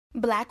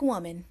Black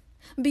woman.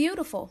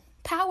 Beautiful,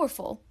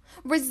 powerful,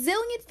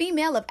 resilient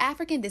female of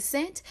African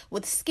descent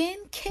with skin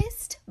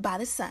kissed by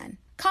the sun.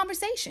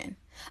 Conversation.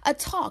 A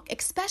talk,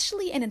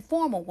 especially an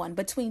informal one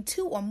between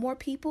two or more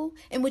people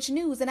in which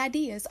news and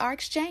ideas are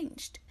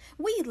exchanged.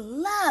 We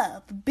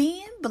love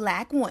being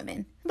Black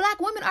women. Black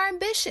women are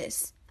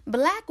ambitious.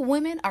 Black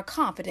women are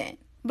confident.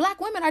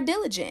 Black women are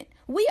diligent.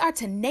 We are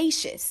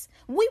tenacious.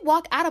 We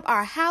walk out of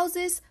our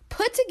houses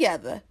put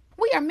together.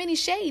 We are many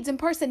shades and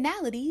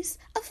personalities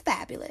of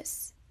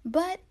fabulous.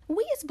 But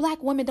we as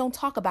Black women don't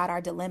talk about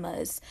our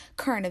dilemmas,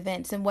 current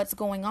events, and what's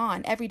going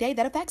on every day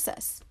that affects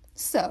us.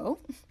 So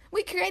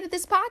we created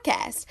this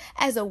podcast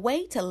as a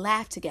way to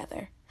laugh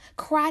together,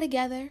 cry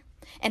together,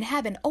 and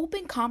have an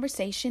open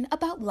conversation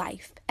about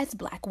life as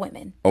Black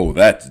women. Oh,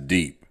 that's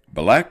deep.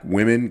 Black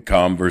Women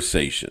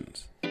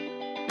Conversations.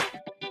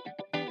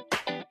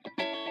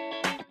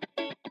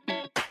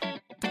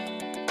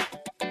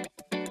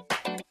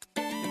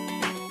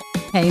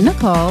 Hey,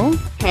 Nicole.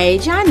 Hey,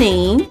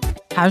 Janine.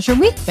 How's your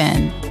week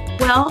been?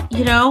 Well,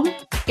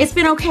 it's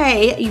been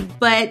okay,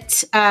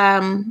 but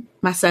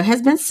my son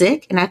has been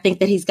sick, and I think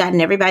that he's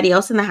gotten everybody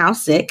else in the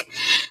house sick.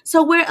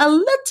 So we're a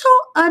little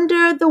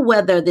under the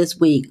weather this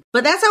week,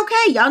 but that's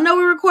okay. Y'all know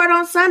we record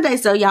on Sunday,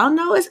 so y'all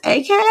know it's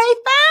a.k.a.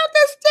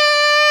 Founders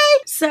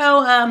Day.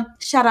 So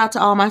shout out to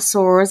all my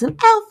sorors of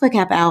Alpha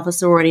Kappa Alpha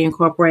Sorority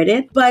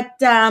Incorporated. But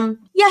so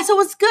it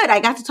was good. I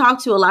got to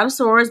talk to a lot of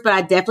sorors, but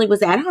I definitely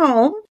was at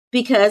home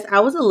because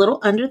I was a little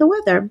under the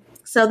weather.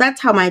 So that's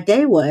how my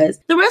day was.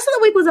 The rest of the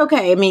week was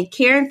okay. I mean,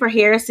 caring for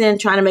Harrison,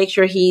 trying to make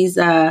sure he's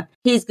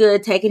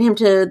good, taking him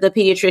to the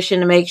pediatrician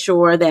to make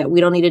sure that we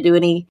don't need to do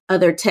any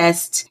other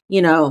tests.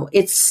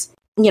 It's,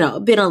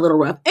 been a little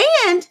rough.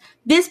 And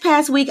this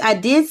past week, I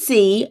did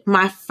see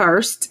my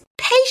first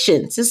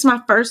patients. This is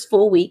my first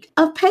full week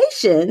of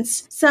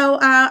patients. So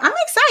I'm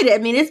excited. I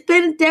mean, it's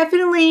been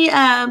definitely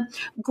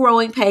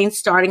growing pains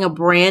starting a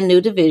brand new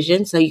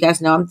division. So you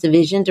guys know I'm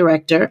division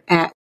director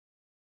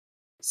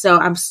So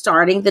I'm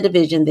starting the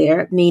division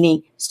there,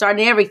 meaning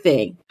starting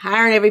everything,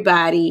 hiring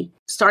everybody,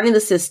 starting the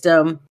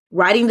system,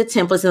 writing the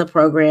templates and the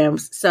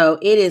programs. So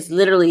it is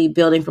literally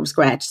building from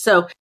scratch.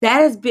 So that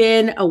has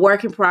been a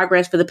work in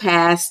progress for the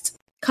past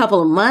couple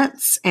of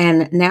months.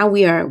 And now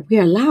we are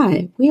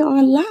live. We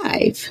are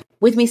live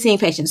with me seeing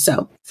patients.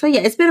 So yeah,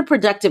 it's been a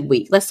productive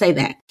week. Let's say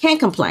that. Can't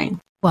complain.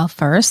 Well,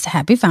 first,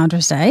 happy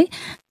Founders Day.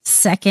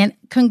 Second,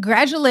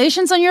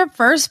 congratulations on your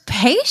first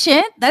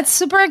patient. That's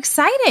super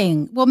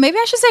exciting. Well, maybe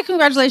I should say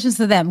congratulations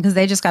to them because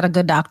they just got a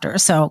good doctor.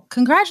 So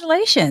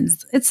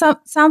congratulations. It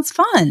sounds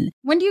fun.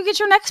 When do you get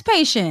your next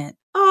patient?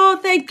 Oh,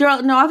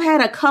 girl. No, I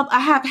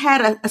have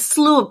had a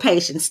slew of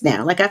patients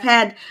now. Like I've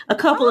had a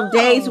couple of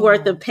days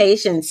worth of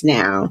patients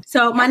now.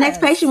 So my next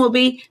patient will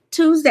be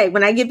Tuesday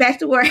when I get back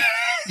to work.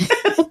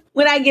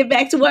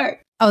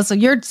 Oh, so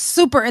you're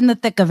super in the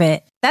thick of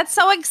it. That's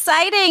so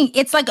exciting.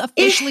 It's like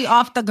officially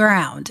off the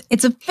ground.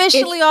 It's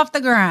officially off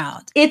the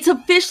ground. It's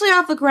officially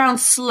off the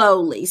ground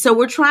slowly. So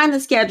we're trying to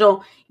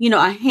schedule,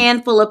 a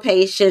handful of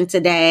patients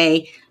a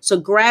day. So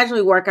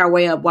gradually work our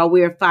way up while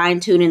we're fine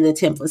tuning the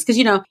templates. Because,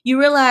 you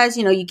realize,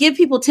 you give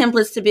people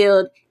templates to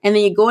build and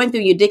then you're going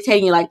through, you're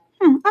dictating, you're like,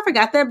 I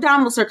forgot the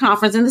abdominal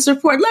circumference in this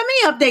report. Let me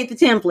update the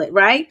template,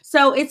 right?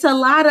 So it's a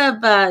lot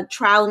of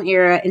trial and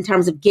error in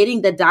terms of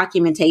getting the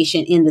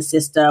documentation in the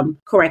system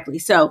correctly.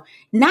 So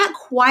not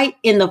quite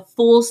in the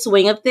full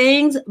swing of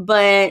things,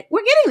 but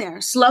we're getting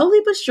there. Slowly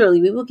but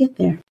surely, we will get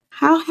there.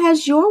 How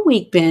has your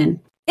week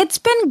been? It's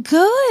been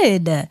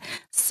good.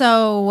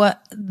 So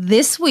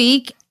this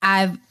week,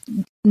 I've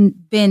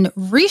been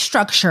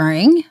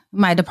restructuring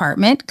my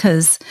department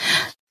because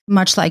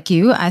much like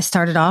you, I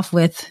started off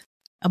with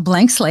a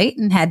blank slate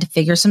and had to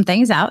figure some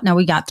things out. Now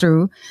we got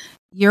through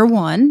year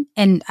one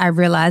and I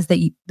realized that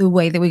the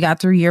way that we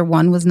got through year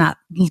one was not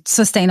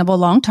sustainable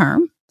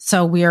long-term.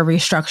 So we are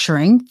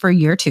restructuring for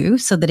year two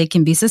so that it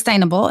can be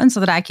sustainable and so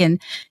that I can,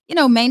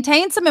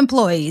 maintain some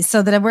employees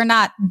so that we're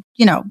not,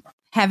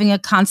 having a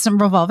constant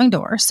revolving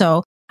door.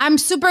 So I'm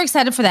super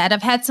excited for that.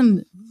 I've had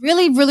some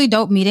really, really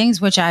dope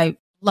meetings, which I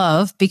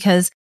love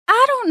because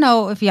I don't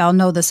know if y'all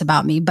know this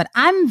about me, but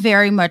I'm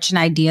very much an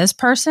ideas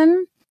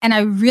person. And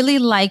I really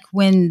like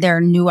when there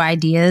are new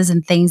ideas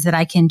and things that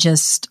I can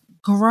just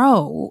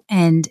grow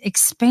and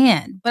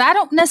expand. But I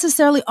don't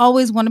necessarily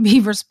always want to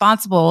be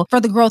responsible for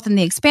the growth and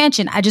the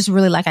expansion. I just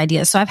really like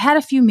ideas. So I've had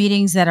a few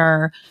meetings that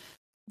are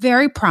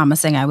very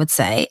promising, I would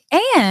say.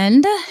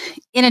 And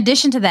in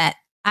addition to that,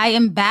 I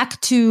am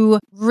back to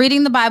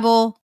reading the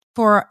Bible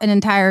for an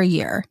entire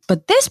year.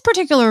 But this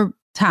particular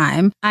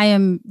time, I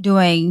am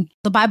doing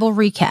the Bible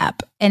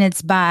recap, and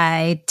it's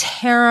by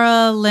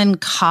Tara Lynn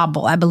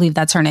Cobble. I believe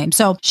that's her name.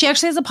 So she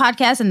actually has a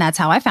podcast, and that's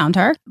how I found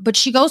her. But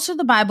she goes through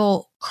the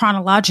Bible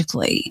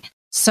chronologically.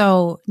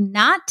 So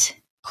not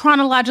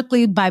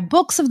chronologically by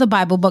books of the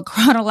Bible, but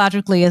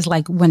chronologically is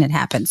like when it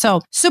happened.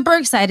 So super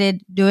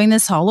excited doing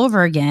this all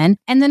over again.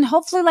 And then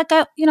hopefully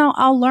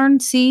I'll learn,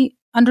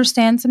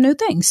 understand some new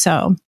things.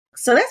 So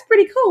that's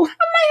pretty cool. I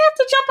might have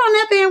to jump on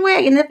that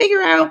bandwagon to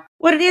figure out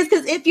what it is.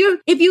 Because if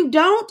you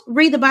don't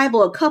read the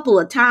Bible a couple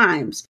of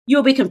times,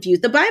 you'll be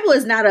confused. The Bible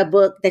is not a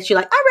book that you're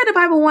like, I read the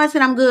Bible once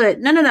and I'm good.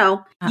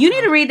 No. You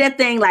need to read that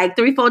thing like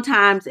 3-4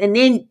 times. And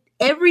then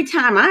every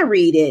time I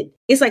read it,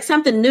 it's like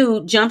something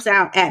new jumps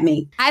out at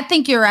me. I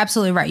think you're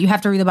absolutely right. You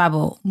have to read the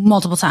Bible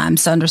multiple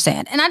times to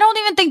understand. And I don't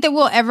even think that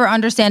we'll ever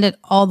understand it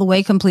all the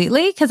way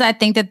completely, because I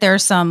think that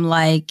there's some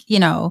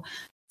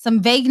some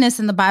vagueness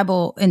in the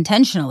Bible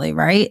intentionally,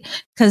 right?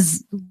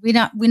 Because we're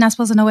not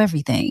supposed to know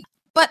everything.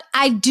 But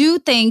I do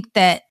think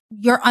that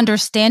your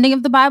understanding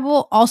of the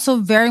Bible also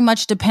very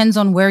much depends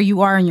on where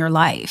you are in your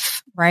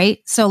life, right?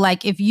 So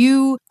like if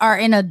you are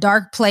in a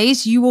dark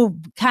place, you will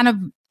kind of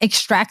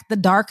extract the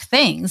dark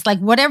things. Like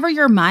whatever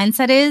your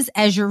mindset is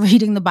as you're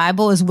reading the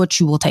Bible is what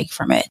you will take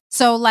from it.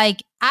 So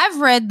like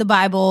I've read the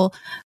Bible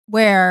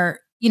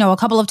where, a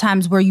couple of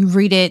times where you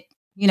read it,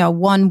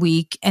 1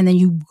 week and then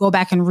you go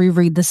back and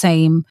reread the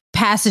same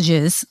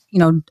passages,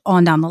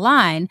 on down the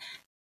line,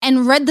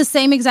 and read the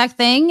same exact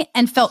thing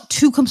and felt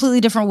two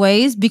completely different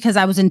ways because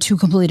I was in two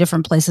completely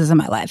different places in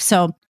my life.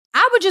 So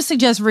I would just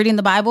suggest reading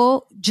the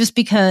Bible just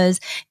because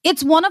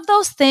it's one of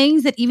those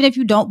things that even if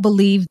you don't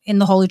believe in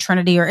the Holy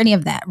Trinity or any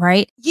of that,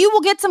 right, you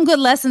will get some good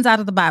lessons out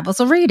of the Bible.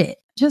 So read it.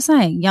 Just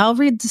saying, y'all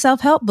read the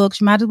self-help books.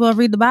 You might as well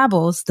read the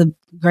Bible. It's the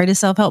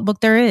greatest self-help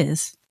book there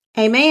is.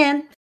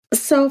 Amen.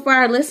 So for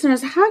our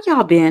listeners, how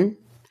y'all been?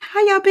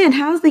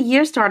 How's the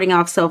year starting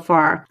off so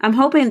far? I'm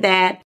hoping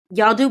that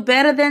y'all do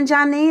better than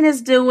Janine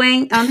is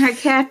doing on her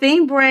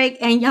caffeine break,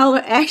 and y'all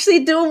are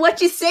actually doing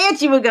what you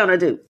said you were going to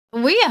do.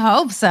 We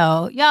hope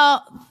so.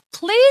 Y'all,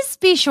 please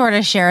be sure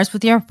to share us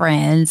with your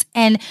friends,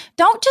 and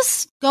don't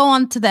just go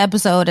on to the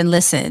episode and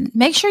listen.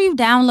 Make sure you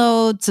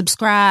download,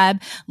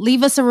 subscribe,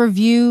 leave us a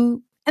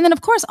review, and then, of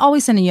course,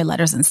 always send in your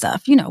letters and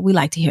stuff. We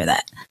like to hear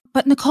that.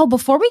 But Nicole,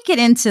 before we get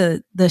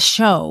into the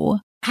show,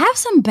 I have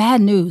some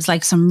bad news,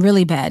 like some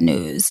really bad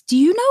news. Do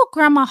you know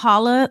Grandma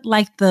Holla,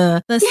 like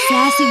the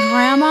sassy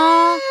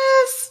grandma?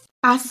 Yes,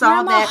 I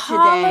saw Grandma that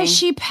Holla, today.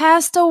 she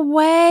passed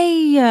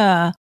away.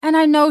 And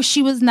I know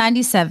she was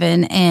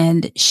 97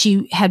 and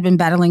she had been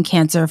battling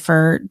cancer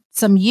for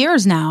some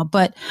years now.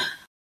 But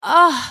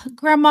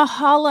Grandma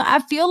Holla, I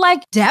feel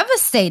like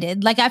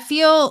devastated. Like I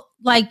feel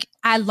like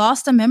I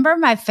lost a member of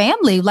my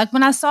family. Like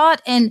when I saw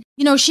it, and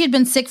she had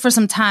been sick for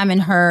some time,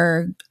 and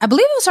I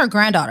believe it was her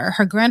granddaughter.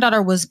 Her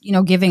granddaughter was,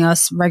 giving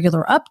us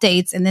regular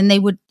updates, and then they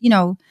would,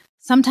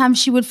 sometimes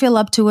she would feel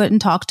up to it and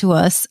talk to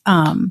us.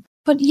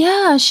 But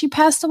yeah, she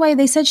passed away.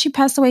 They said she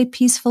passed away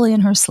peacefully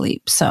in her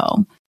sleep.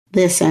 So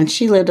listen,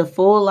 she lived a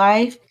full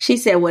life. She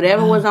said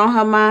whatever was on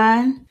her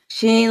mind.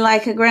 She ain't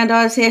like her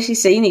granddaughter said. She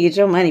said, you need to get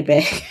your money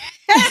back.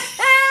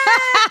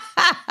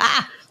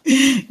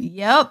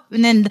 Yep.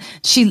 And then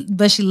she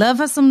loved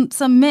her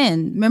some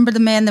men. Remember the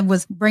man that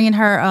was bringing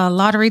her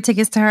lottery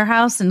tickets to her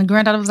house, and the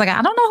granddaughter was like,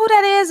 I don't know who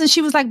that is. And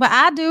she was like, but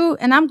I do.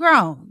 And I'm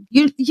grown.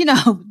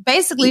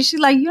 Basically she's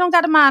like, you don't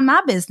got to mind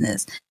my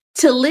business.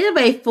 To live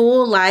a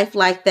full life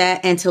like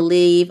that and to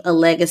leave a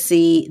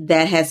legacy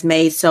that has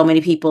made so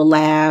many people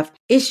laugh,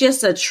 it's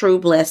just a true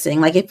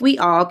blessing. Like if we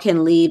all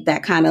can leave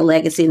that kind of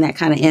legacy and that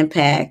kind of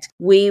impact,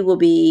 we will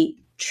be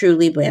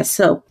truly blessed.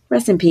 So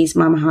rest in peace,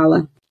 Mama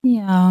Holla.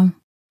 Yeah.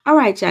 All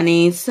right,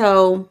 Janine.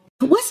 So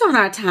what's on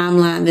our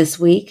timeline this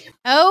week?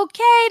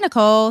 Okay,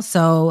 Nicole.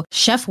 So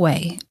Chef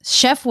Way,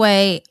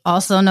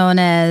 also known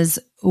as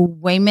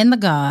Waymond the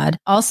God,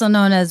 also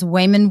known as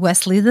Waymond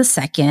Wesley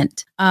II.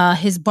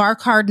 His bar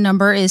card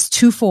number is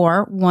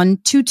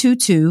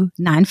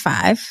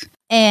 241222295.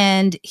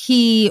 And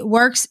he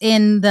works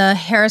in the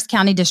Harris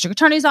County District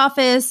Attorney's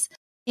Office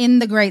in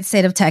the great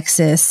state of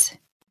Texas.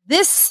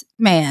 This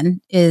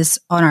man is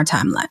on our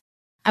timeline.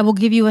 I will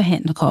give you a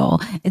hint, Nicole.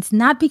 It's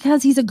not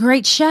because he's a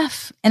great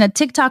chef and a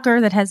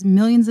TikToker that has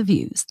millions of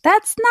views.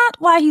 That's not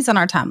why he's on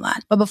our timeline.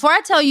 But before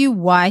I tell you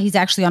why he's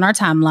actually on our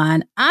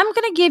timeline, I'm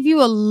going to give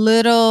you a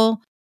little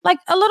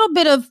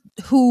bit of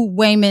who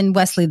Waymond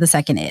Wesley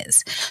II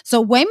is.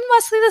 So Waymond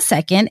Wesley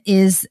II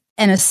is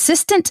an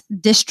assistant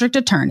district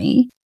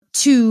attorney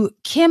to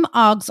Kim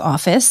Ogg's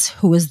office,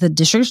 who is the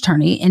district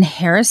attorney in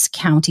Harris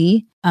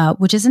County,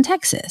 which is in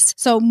Texas.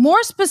 So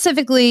more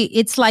specifically,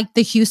 it's like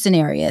the Houston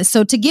area.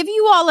 So to give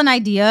you all an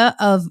idea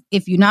of,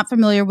 if you're not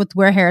familiar with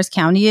where Harris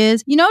County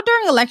is,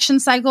 during election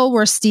cycle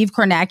where Steve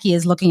Kornacki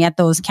is looking at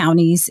those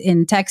counties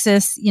in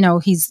Texas,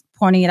 he's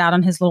pointing it out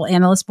on his little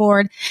analyst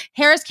board.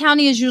 Harris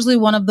County is usually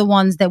one of the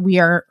ones that we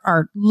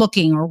are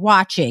looking or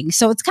watching.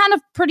 So it's kind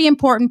of pretty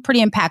important,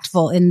 pretty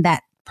impactful in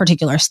that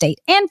particular state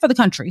and for the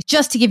country,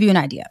 just to give you an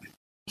idea.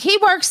 He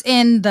works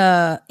in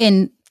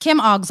Kim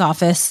Ogg's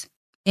office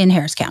in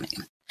Harris County.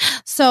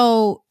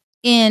 So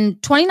in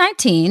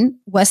 2019,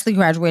 Wesley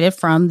graduated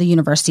from the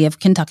University of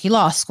Kentucky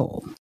Law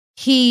School.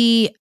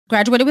 He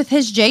graduated with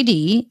his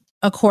JD,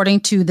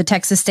 according to the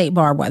Texas State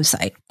Bar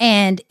website.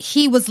 And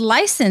he was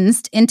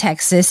licensed in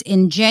Texas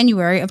in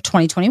January of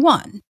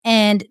 2021.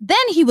 And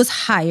then he was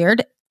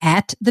hired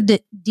at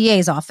the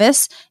DA's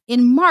office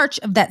in March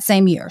of that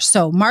same year.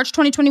 So March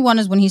 2021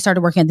 is when he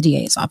started working at the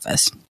DA's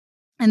office.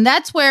 And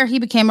that's where he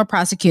became a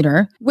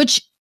prosecutor,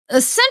 which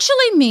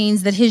essentially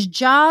means that his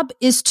job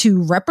is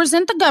to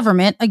represent the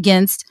government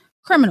against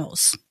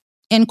criminals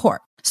in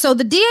court. So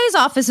the DA's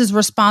office is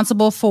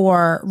responsible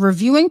for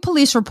reviewing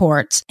police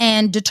reports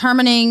and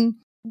determining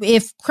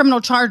if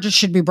criminal charges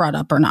should be brought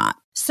up or not.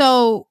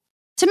 So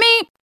to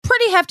me,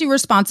 pretty hefty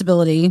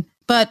responsibility,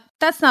 but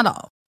that's not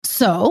all.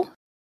 So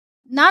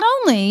not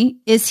only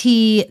is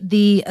he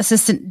the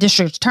assistant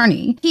district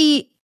attorney,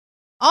 he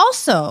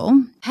also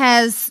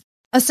has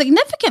a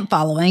significant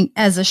following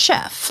as a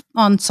chef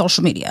on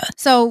social media.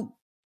 So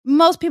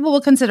most people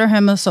will consider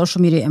him a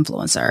social media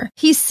influencer.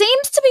 He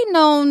seems to be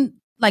known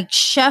like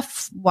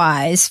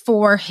chef-wise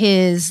for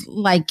his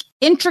like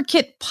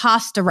intricate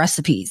pasta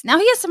recipes. Now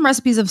he has some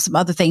recipes of some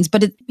other things,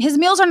 but his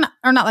meals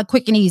are not like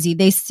quick and easy.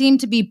 They seem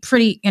to be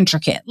pretty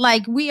intricate.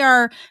 Like we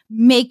are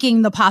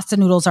making the pasta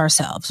noodles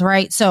ourselves,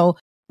 right? So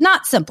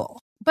not simple.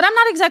 But I'm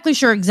not exactly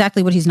sure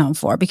exactly what he's known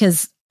for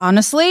because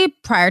honestly,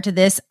 prior to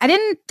this, I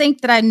didn't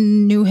think that I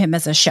knew him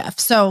as a chef.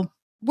 So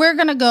we're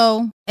going to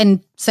go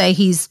and say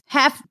he's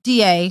half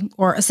DA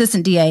or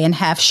assistant DA and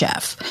half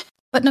chef.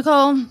 But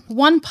Nicole,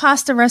 one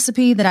pasta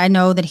recipe that I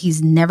know that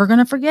he's never going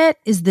to forget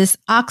is this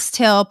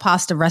oxtail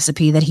pasta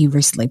recipe that he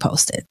recently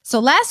posted. So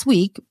last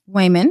week,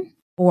 Waymond,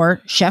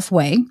 or Chef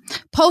Way,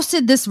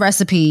 posted this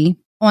recipe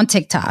on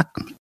TikTok.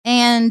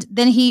 And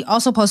then he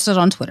also posted it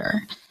on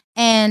Twitter.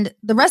 And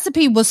the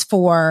recipe was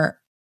for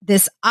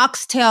this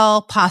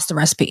oxtail pasta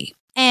recipe.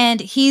 And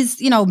he's,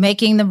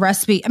 making the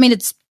recipe. I mean,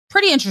 it's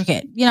pretty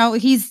intricate.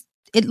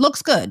 It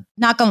looks good,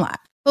 not gonna lie.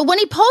 But when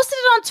he posted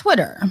it on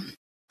Twitter,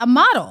 a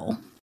model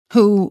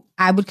who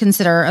I would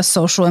consider a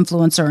social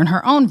influencer in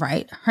her own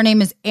right, her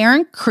name is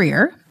Erin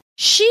Creer.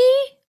 She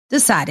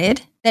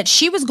decided that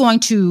she was going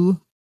to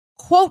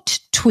quote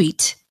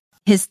tweet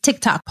his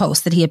TikTok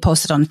post that he had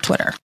posted on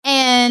Twitter.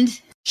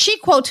 And she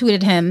quote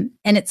tweeted him,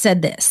 and it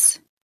said this: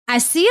 "I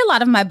see a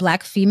lot of my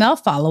Black female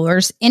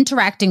followers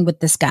interacting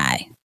with this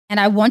guy, and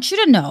I want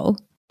you to know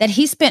that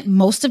he spent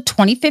most of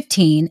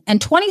 2015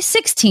 and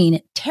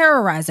 2016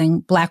 terrorizing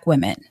Black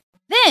women.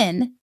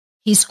 Then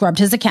he scrubbed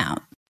his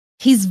account.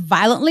 He's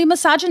violently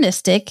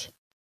misogynistic,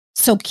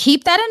 so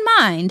keep that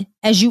in mind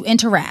as you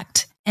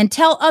interact and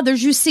tell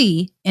others you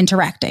see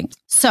interacting."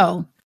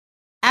 So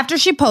after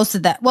she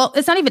posted that, well,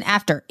 it's not even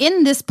after,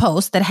 in this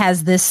post that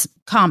has this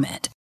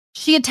comment,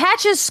 she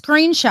attaches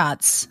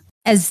screenshots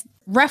as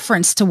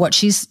reference to what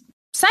she's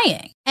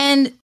saying.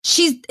 And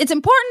it's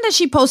important that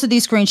she posted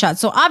these screenshots.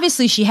 So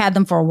obviously she had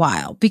them for a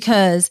while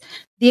because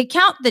the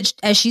account that,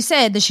 as she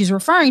said, that she's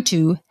referring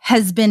to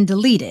has been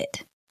deleted.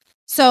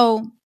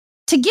 So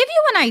to give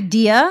you an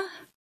idea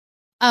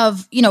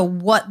of,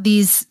 what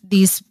these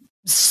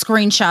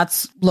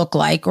screenshots look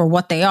like or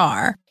what they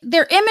are,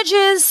 they're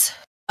images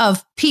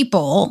of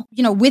people,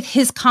 with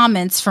his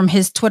comments from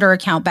his Twitter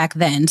account back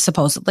then,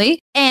 supposedly.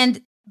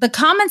 And the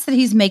comments that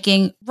he's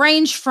making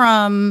range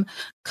from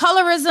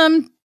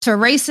colorism to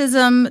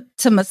racism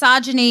to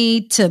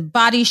misogyny to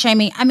body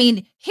shaming. I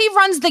mean, he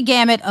runs the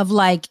gamut of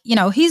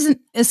he's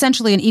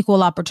essentially an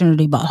equal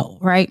opportunity butthole,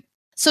 right?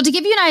 So to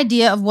give you an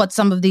idea of what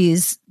some of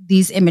these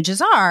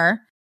images are,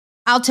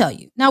 I'll tell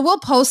you. Now we'll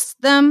post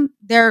them.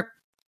 They're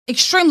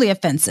extremely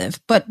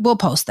offensive, but we'll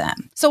post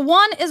them. So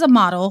one is a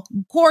model,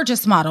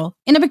 gorgeous model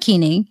in a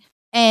bikini,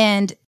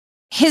 and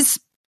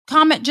his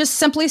comment just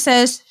simply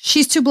says,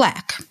 "She's too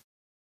Black."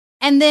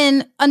 And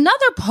then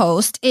another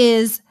post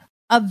is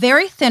a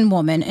very thin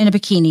woman in a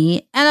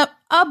bikini and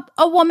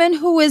a woman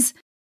who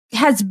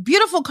has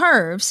beautiful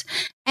curves,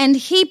 and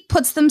he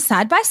puts them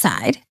side by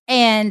side,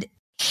 and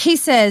he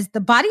says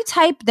the body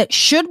type that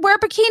should wear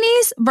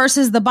bikinis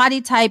versus the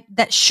body type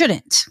that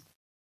shouldn't.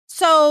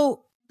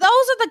 So those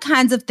are the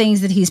kinds of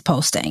things that he's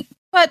posting.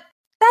 But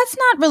that's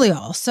not really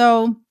all.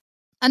 So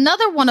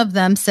another one of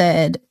them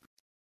said,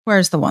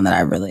 where's the one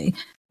that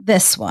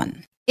this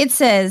one. It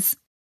says,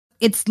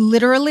 it's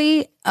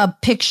literally a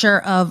picture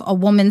of a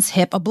woman's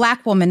hip, a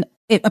Black woman,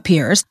 it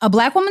appears, a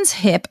Black woman's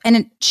hip,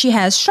 and she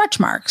has stretch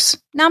marks.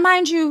 Now,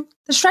 mind you,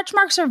 the stretch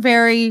marks are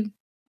very,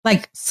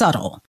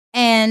 subtle.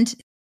 And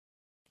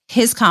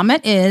his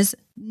comment is,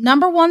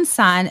 number one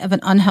sign of an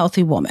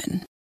unhealthy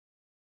woman.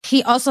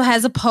 He also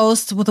has a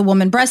post with a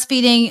woman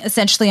breastfeeding,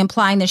 essentially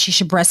implying that she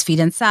should breastfeed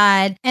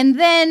inside. And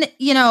then,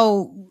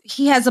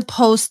 he has a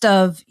post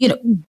of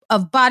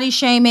body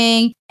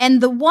shaming. And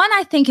the one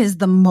I think is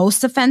the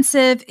most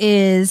offensive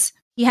is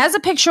he has a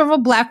picture of a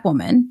Black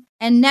woman,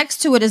 and next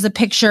to it is a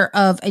picture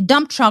of a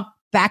dump truck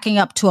backing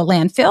up to a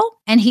landfill.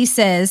 And he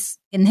says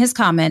in his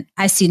comment,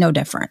 "I see no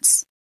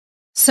difference."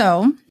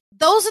 So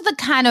those are the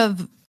kind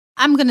of,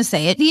 I'm going to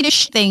say it,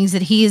 neatish things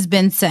that he has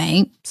been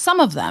saying, some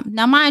of them.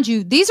 Now, mind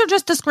you, these are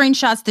just the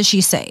screenshots that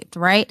she saved,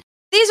 right?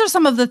 These are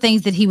some of the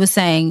things that he was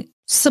saying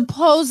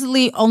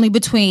supposedly only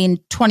between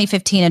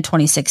 2015 and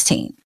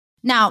 2016.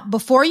 Now,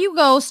 before you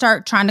go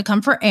start trying to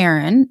come for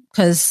Erin,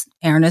 because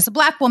Erin is a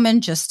Black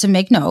woman, just to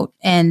make note,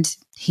 and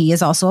he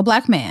is also a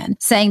Black man,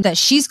 saying that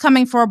she's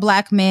coming for a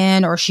Black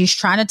man or she's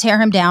trying to tear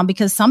him down,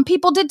 because some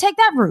people did take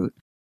that route.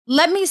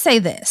 Let me say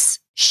this.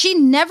 She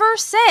never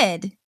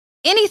said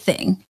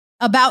anything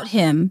about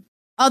him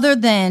other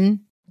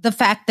than the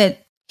fact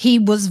that he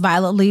was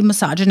violently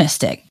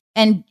misogynistic.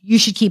 And you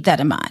should keep that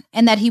in mind.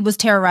 And that he was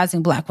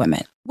terrorizing Black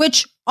women,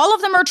 which all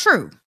of them are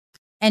true.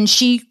 And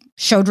she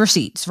showed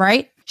receipts,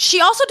 right? She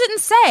also didn't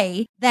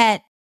say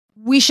that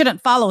we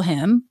shouldn't follow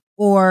him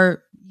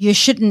or you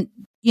shouldn't,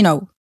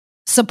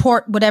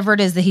 support whatever it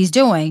is that he's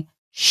doing.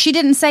 She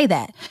didn't say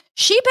that.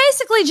 She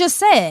basically just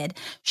said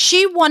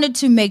she wanted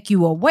to make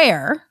you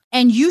aware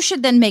and you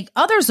should then make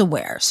others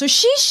aware. So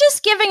she's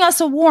just giving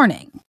us a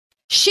warning.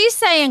 She's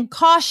saying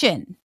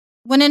caution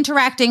when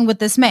interacting with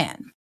this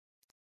man.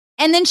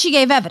 And then she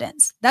gave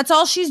evidence. That's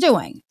all she's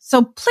doing.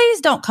 So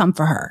please don't come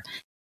for her.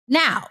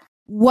 Now,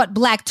 what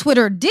Black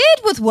Twitter did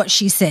with what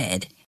she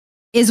said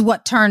is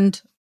what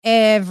turned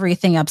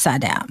everything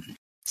upside down.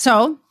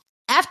 So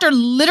after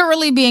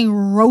literally being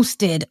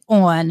roasted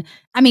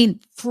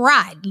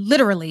fried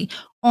literally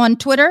on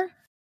Twitter,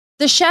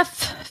 the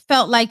chef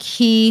felt like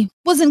he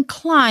was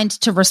inclined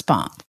to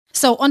respond.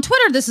 So on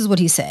Twitter, this is what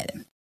he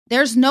said.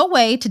 There's no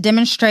way to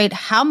demonstrate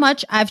how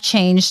much I've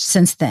changed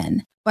since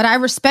then, but I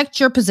respect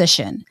your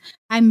position.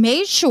 I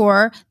made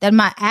sure that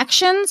my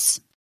actions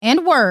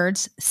and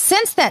words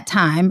since that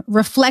time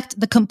reflect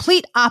the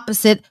complete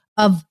opposite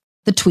of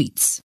the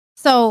tweets.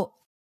 So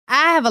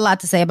I have a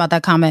lot to say about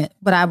that comment,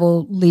 but I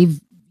will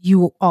leave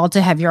you all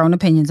to have your own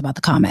opinions about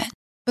the comment.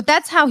 But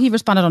that's how he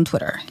responded on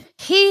Twitter.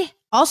 He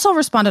also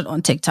responded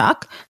on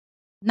TikTok.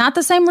 Not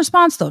the same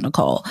response though,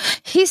 Nicole.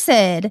 He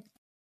said,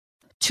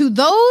 to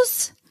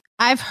those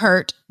I've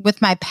hurt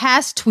with my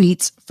past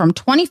tweets from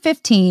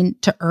 2015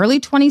 to early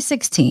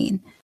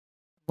 2016,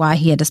 why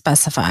he had to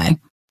specify,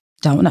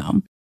 don't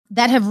know,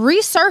 that have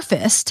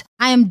resurfaced,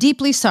 I am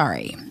deeply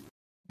sorry.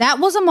 That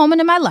was a moment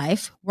in my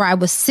life where I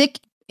was sick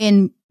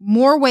in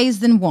more ways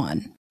than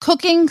one.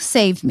 Cooking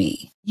saved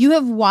me. You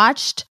have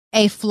watched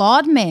a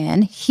flawed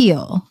man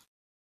heal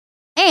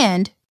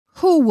and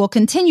who will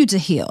continue to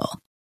heal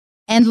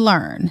and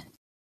learn.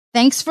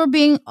 Thanks for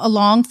being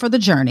along for the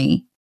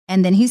journey.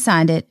 And then he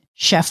signed it,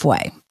 Chef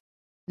Way.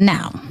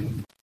 Now,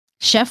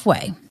 Chef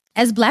Way,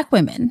 as Black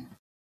women,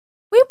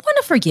 we want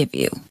to forgive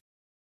you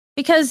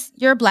because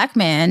you're a Black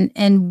man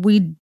and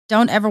we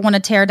don't ever want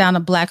to tear down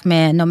a Black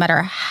man no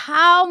matter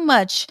how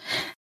much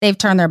they've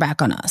turned their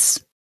back on us.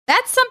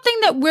 That's something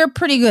that we're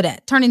pretty good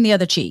at, turning the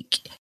other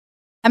cheek.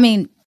 I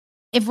mean,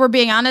 if we're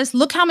being honest,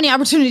 look how many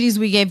opportunities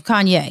we gave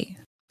Kanye.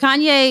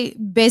 Kanye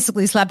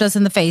basically slapped us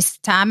in the face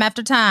time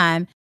after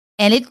time,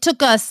 and it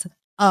took us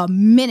a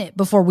minute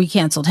before we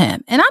canceled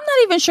him. And I'm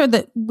not even sure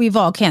that we've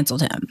all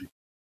canceled him.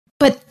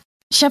 But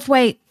Chef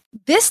Way,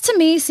 this to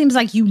me seems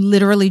like you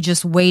literally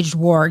just waged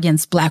war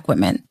against Black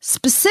women,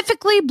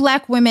 specifically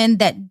Black women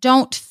that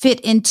don't fit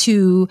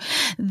into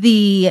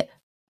the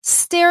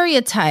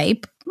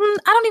stereotype. I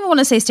don't even want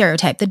to say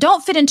stereotype, that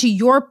don't fit into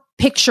your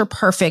picture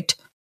perfect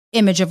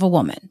image of a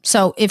woman.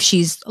 So if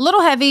she's a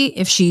little heavy,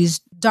 if she's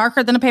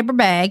darker than a paper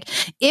bag,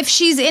 if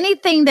she's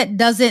anything that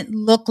doesn't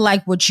look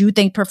like what you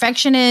think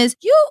perfection is,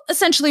 you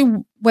essentially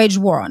waged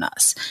war on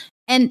us.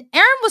 And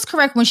Erin was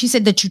correct when she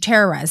said that you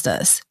terrorized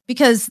us,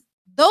 because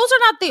those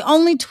are not the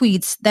only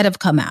tweets that have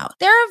come out.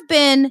 There have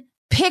been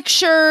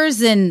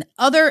pictures and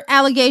other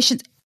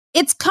allegations.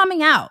 It's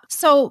coming out.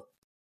 So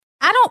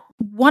I don't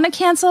want to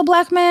cancel a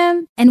Black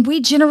man, and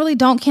we generally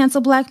don't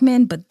cancel Black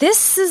men, but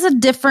this is a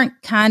different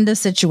kind of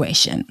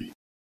situation.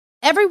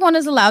 Everyone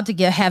is allowed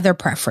to have their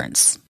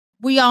preference.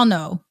 We all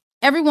know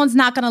everyone's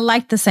not going to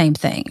like the same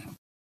thing.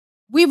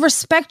 We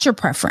respect your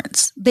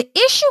preference. The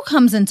issue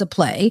comes into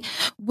play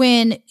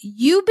when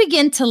you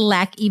begin to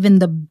lack even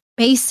the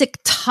basic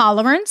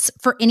tolerance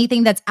for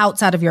anything that's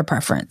outside of your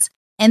preference.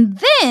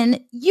 And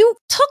then you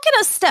took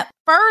it a step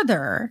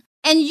further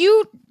and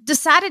you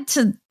decided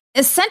to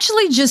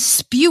essentially just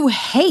spew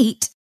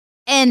hate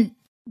and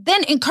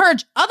then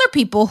encourage other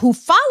people who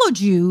followed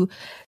you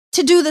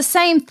to do the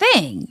same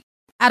thing.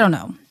 I don't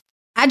know.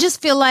 I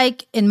just feel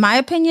like, in my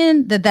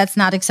opinion, that that's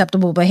not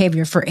acceptable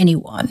behavior for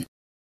anyone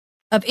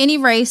of any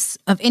race,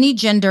 of any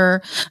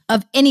gender,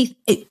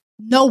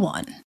 no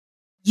one.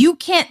 You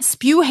can't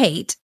spew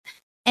hate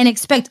and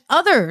expect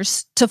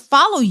others to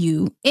follow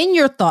you in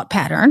your thought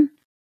pattern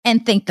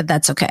and think that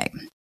that's okay.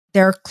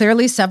 There are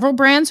clearly several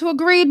brands who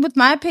agreed with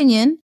my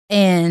opinion,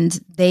 and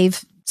they've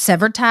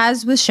severed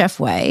ties with Chef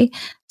Way.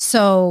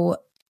 So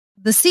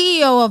the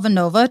CEO of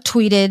Anova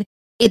tweeted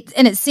it,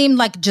 and it seemed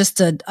like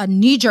just a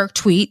knee-jerk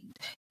tweet.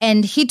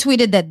 And he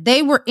tweeted that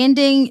they were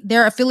ending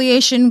their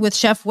affiliation with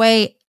Chef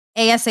Way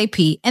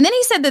ASAP. And then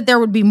he said that there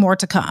would be more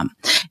to come.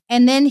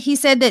 And then he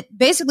said that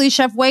basically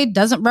Chef Way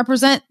doesn't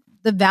represent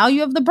the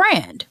value of the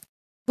brand,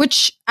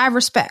 which I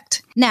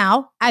respect.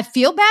 Now, I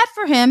feel bad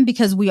for him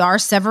because we are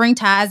severing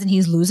ties and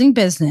he's losing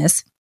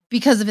business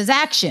because of his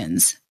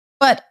actions.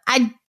 But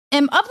I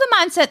am of the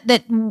mindset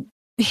that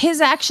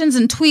his actions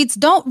and tweets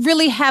don't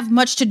really have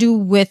much to do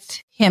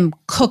with him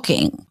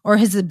cooking or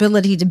his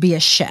ability to be a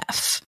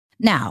chef.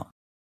 Now,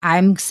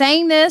 I'm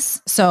saying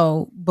this,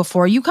 so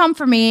before you come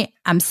for me,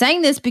 I'm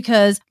saying this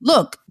because,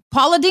 look,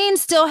 Paula Deen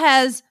still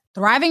has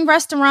thriving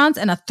restaurants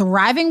and a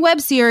thriving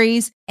web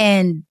series,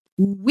 and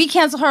we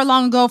canceled her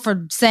long ago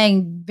for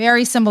saying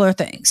very similar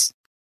things.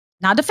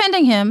 Not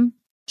defending him,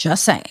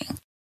 Just saying.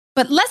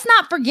 But let's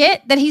not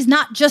forget that he's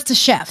not just a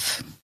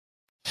chef.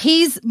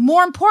 He's,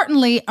 more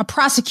importantly, a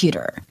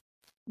prosecutor.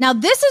 Now,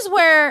 this is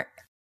where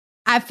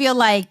I feel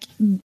like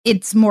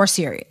it's more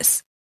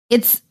serious.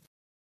 It's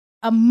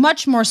a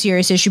much more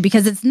serious issue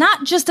because it's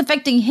not just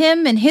affecting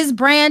him and his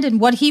brand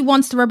and what he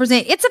wants to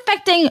represent. It's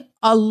affecting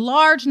a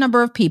large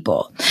number of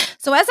people.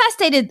 So as I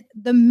stated,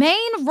 the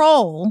main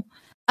role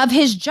of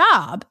his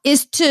job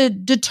is to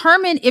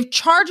determine if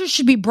charges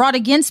should be brought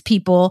against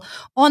people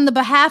on the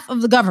behalf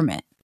of the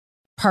government.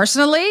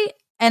 Personally,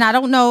 and I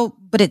don't know,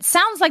 but it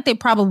sounds like they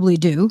probably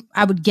do.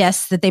 I would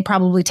guess that they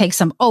probably take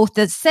some oath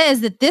that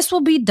says that this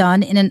will be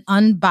done in an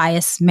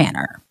unbiased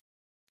manner.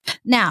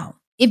 Now,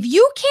 if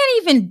you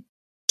can't even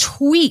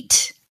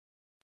tweet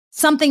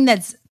something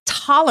that's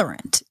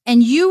tolerant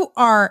and you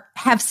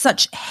have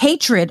such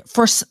hatred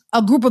for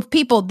a group of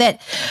people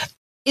that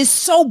is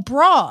so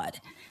broad,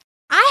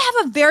 I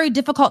have a very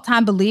difficult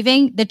time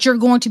believing that you're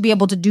going to be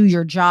able to do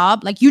your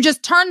job. Like, you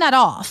just turn that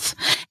off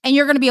and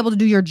you're going to be able to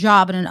do your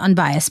job in an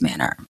unbiased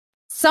manner.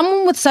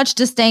 Someone with such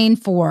disdain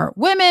for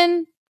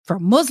women, for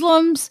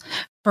Muslims,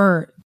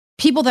 for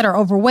people that are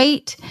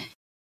overweight,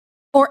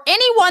 or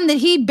anyone that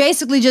he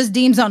basically just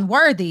deems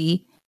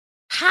unworthy,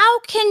 how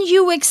can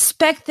you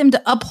expect them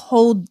to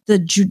uphold the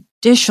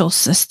judicial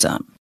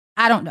system?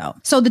 I don't know.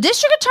 So the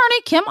district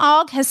attorney, Kim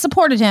Ogg, has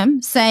supported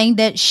him, saying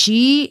that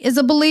she is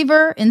a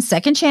believer in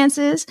second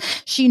chances.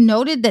 She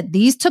noted that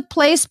these took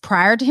place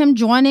prior to him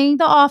joining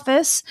the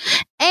office.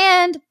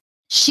 And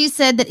she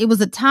said that it was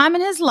a time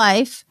in his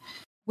life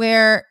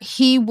where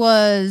he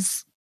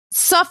was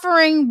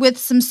suffering with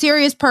some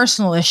serious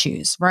personal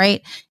issues,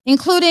 right?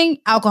 Including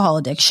alcohol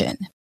addiction.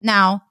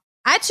 Now,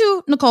 I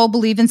too, Nicole,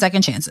 believe in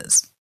second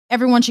chances.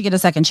 Everyone should get a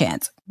second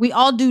chance. We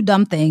all do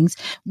dumb things.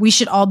 We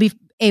should all be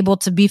able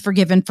to be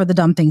forgiven for the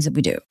dumb things that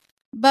we do.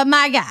 But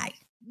my guy,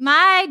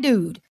 my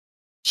dude,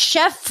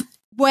 Chef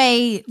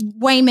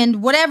Waymond,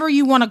 whatever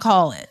you want to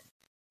call it,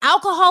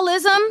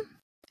 alcoholism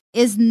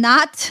is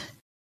not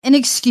an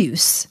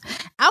excuse.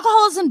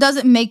 Alcoholism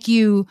doesn't make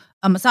you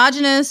a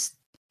misogynist.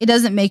 It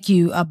doesn't make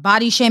you a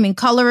body shaming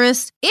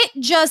colorist. It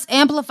just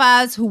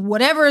amplifies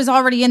whatever is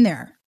already in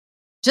there.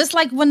 Just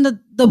like when the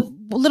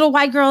little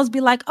white girls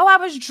be like, oh, I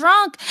was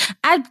drunk.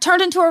 I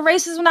turned into a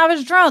racist when I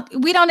was drunk.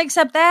 We don't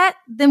accept that.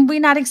 Then we're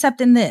not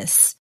accepting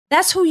this.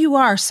 That's who you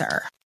are,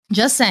 sir.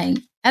 Just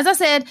saying. As I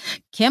said,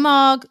 Kim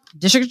Ogg,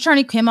 District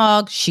Attorney Kim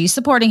Ogg, she's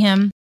supporting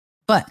him.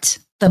 But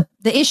the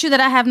issue that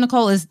I have,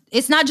 Nicole, is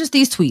it's not just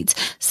these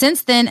tweets.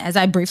 Since then, as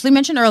I briefly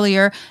mentioned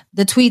earlier,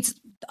 the tweets,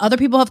 other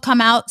people have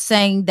come out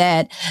saying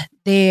that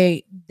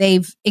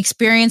they've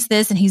experienced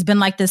this and he's been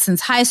like this since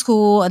high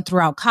school and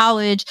throughout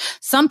college.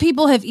 Some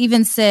people have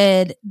even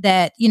said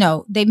that,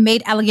 they've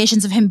made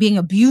allegations of him being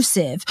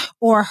abusive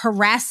or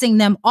harassing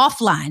them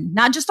offline,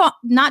 not just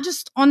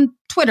on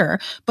Twitter,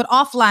 but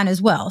offline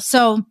as well.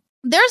 So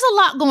there's a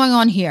lot going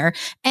on here.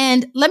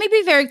 And let me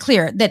be very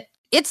clear that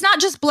it's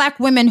not just Black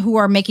women who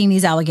are making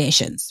these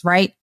allegations,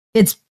 right?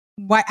 It's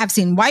white. I've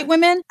seen white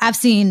women. I've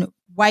seen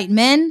white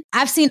men.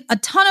 I've seen a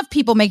ton of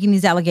people making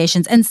these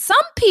allegations, and some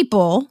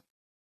people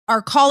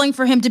are calling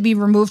for him to be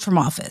removed from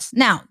office.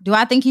 Now, do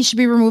I think he should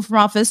be removed from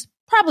office?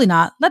 Probably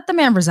not. Let the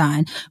man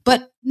resign.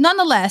 But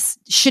nonetheless,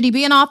 should he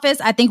be in office?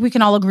 I think we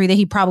can all agree that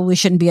he probably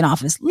shouldn't be in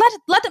office.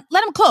 Let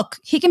him cook.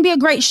 He can be a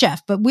great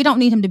chef, but we don't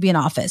need him to be in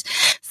office.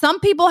 Some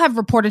people have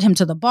reported him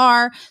to the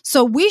bar,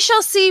 so we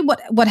shall see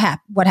what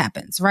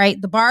happens,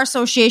 right? The Bar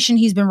Association,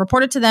 he's been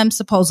reported to them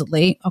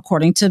supposedly,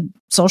 according to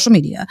social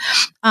media,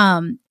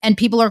 and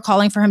people are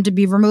calling for him to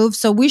be removed.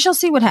 So we shall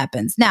see what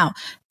happens. Now,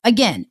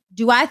 again,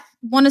 do I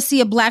want to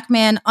see a Black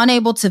man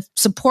unable to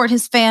support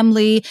his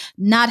family,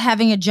 not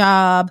having a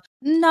job?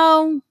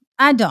 No,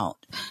 I don't.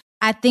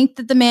 I think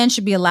that the man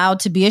should be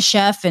allowed to be a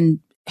chef and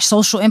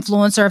social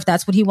influencer if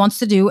that's what he wants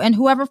to do. And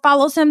whoever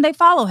follows him, they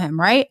follow him,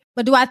 right?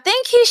 But do I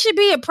think he should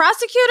be a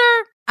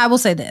prosecutor? I will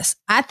say this.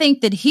 I think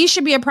that he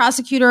should be a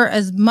prosecutor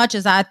as much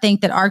as I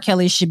think that R.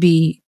 Kelly should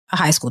be a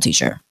high school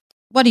teacher.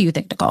 What do you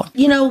think, Nicole?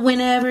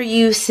 Whenever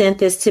you sent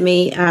this to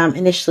me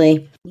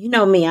initially, you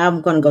know me,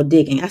 I'm going to go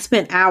digging. I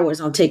spent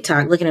hours on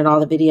TikTok looking at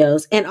all the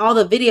videos and all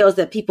the videos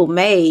that people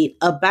made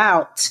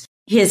about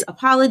his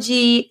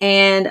apology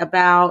and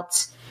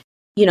about,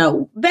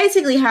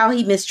 basically how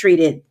he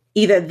mistreated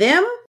either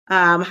them,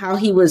 how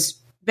he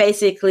was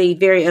basically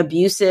very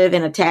abusive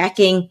and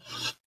attacking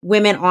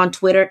women on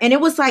Twitter. And it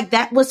was like,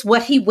 that was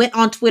what he went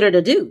on Twitter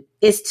to do,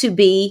 is to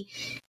be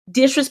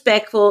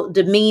disrespectful,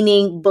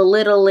 demeaning,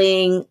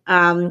 belittling,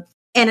 and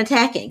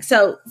attacking.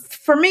 So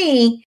for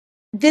me,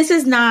 this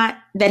is not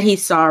that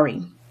he's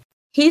sorry.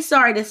 He's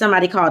sorry that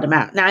somebody called him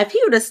out. Now, if he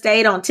would have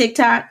stayed on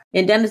TikTok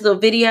and done his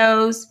little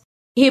videos,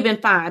 he'd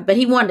been fine, but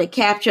he wanted to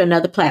capture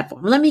another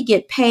platform. Let me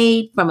get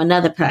paid from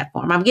another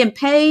platform. I'm getting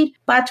paid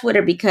by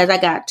Twitter because I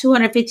got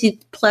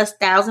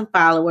 250,000+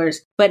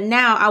 followers, but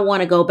now I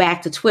want to go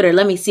back to Twitter.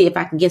 Let me see if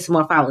I can get some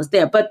more followers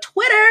there. But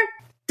Twitter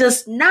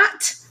does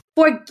not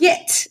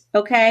forget,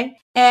 okay?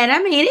 And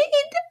I mean,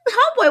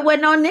 Homeboy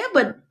wasn't on there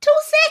but 2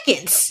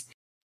 seconds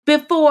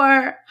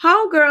before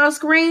Homegirl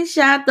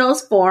screenshot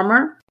those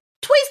former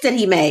tweets that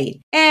he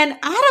made. And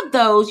out of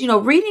those,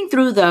 reading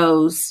through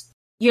those,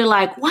 you're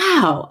like,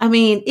 wow. I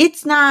mean,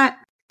 it's not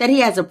that he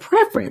has a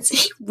preference.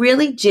 He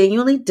really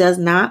genuinely does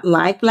not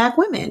like Black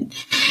women.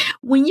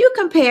 When you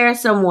compare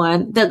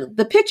someone,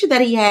 the picture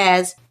that he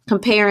has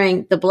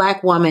comparing the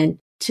Black woman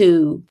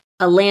to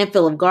a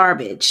landfill of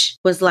garbage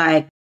was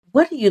like,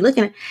 what are you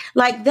looking at?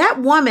 Like,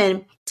 that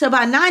woman to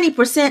about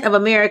 90% of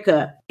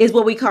America is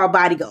what we call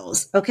body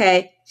goals.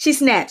 Okay. She's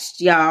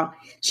snatched, y'all.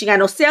 She got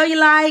no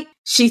cellulite.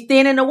 She's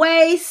thin in the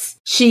waist.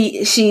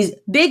 She's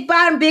big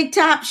bottom, big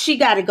top. She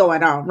got it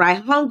going on,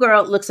 right?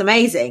 Homegirl looks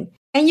amazing.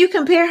 And you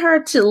compare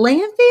her to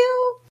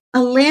a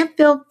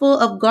landfill full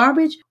of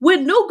garbage with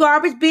new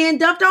garbage being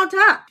dumped on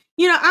top.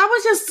 I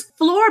was just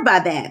floored by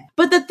that.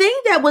 But the thing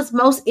that was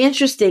most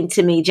interesting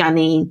to me,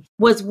 Janine,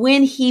 was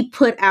when he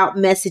put out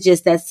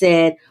messages that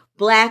said,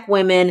 Black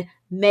women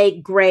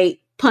make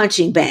great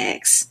punching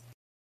bags.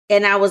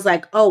 And I was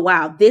like, oh,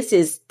 wow, this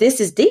is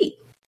deep.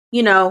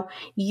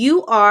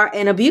 You are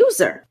an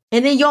abuser.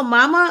 And then your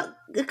mama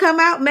come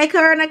out, make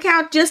her an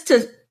account just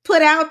to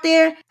put out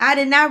there, I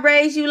did not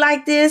raise you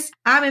like this.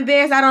 I'm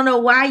embarrassed. I don't know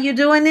why you're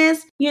doing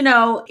this.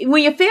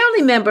 When your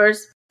family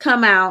members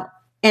come out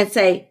and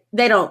say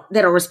they don't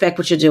respect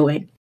what you're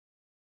doing,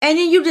 and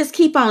then you just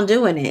keep on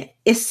doing it,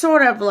 it's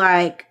sort of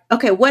like,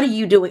 okay, what are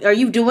you doing? Are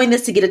you doing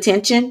this to get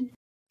attention?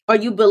 Are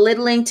you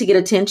belittling to get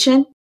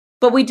attention?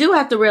 But we do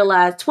have to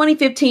realize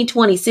 2015,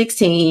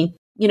 2016,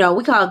 we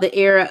call it the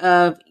era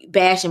of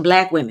bashing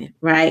Black women,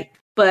 right?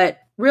 But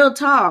real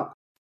talk,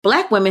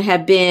 Black women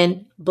have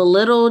been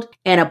belittled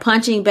and a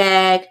punching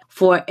bag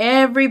for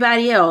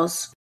everybody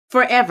else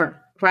forever,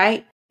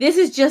 right? This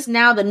is just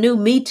now the new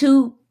Me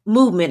Too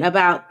movement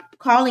about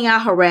calling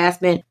out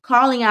harassment,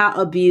 calling out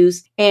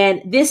abuse.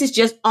 And this is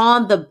just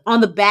on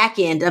the back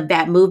end of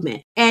that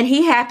movement. And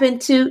he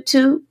happened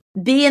to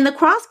be in the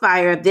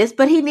crossfire of this,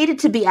 but he needed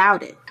to be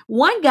outed.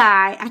 One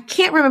guy, I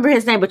can't remember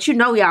his name, but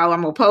y'all,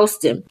 I'm going to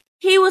post him.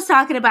 He was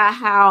talking about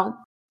how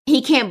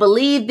he can't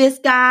believe this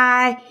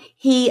guy.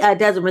 He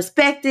doesn't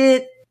respect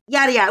it,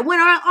 yada, yada. Went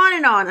on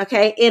and on,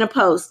 okay, in a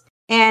post.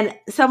 And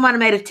someone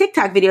made a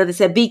TikTok video that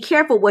said, be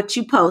careful what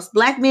you post.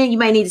 Black men, you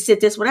may need to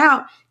sit this one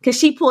out, because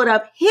she pulled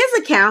up his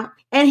account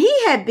and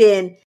he had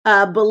been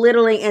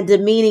belittling and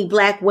demeaning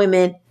Black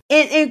women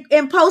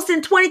in post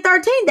in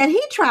 2013 that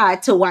he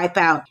tried to wipe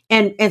out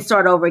and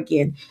start over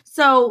again.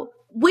 So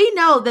we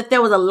know that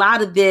there was a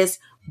lot of this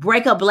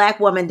break a Black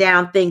woman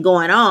down thing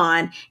going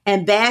on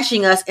and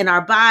bashing us in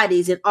our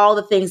bodies and all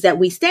the things that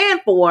we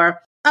stand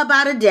for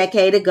about a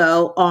decade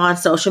ago on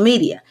social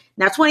media.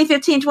 Now,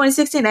 2015,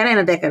 2016, that ain't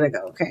a decade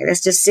ago. Okay.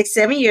 That's just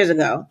 6-7 years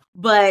ago.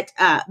 But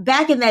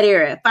back in that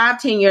era,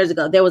 5-10 years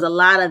ago, there was a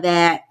lot of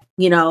that,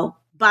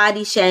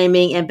 body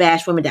shaming and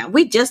bash women down.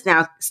 We just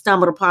now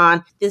stumbled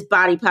upon this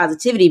body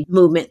positivity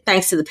movement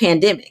thanks to the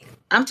pandemic.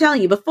 I'm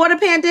telling you, before the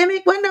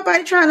pandemic, wasn't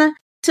nobody trying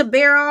to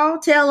bear all,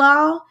 tell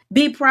all,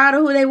 be proud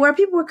of who they were.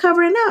 People were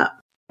covering up.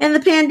 And the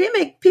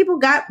pandemic, people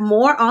got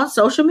more on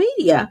social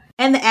media.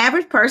 And the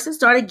average person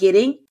started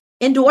getting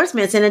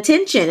endorsements and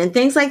attention and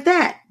things like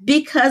that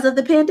because of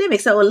the pandemic.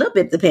 So a little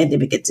bit the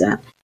pandemic gets done.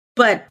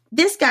 But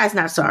this guy's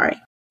not sorry.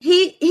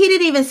 He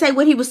didn't even say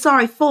what he was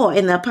sorry for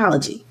in the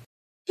apology.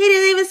 He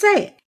didn't even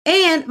say it.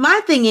 And my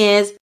thing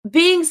is,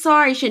 being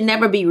sorry should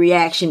never be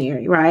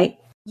reactionary, right?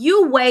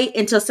 You wait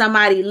until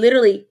somebody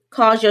literally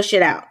calls your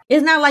shit out.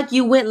 It's not like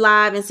you went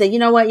live and said, you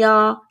know what,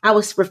 y'all? I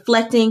was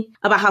reflecting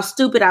about how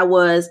stupid I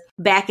was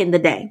back in the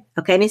day.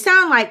 Okay. And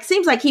it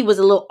seems like he was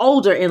a little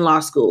older in law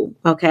school.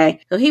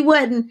 Okay. So he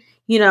wasn't,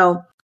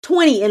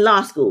 20 in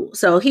law school.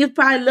 So he was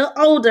probably a little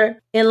older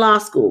in law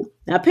school.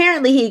 Now,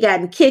 apparently he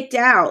gotten kicked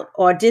out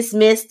or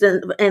dismissed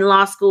in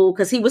law school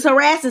because he was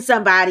harassing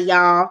somebody,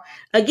 y'all.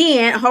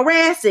 Again,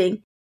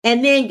 harassing,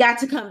 and then got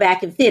to come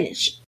back and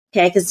finish.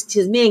 Okay. Because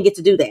his men get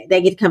to do that.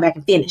 They get to come back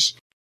and finish.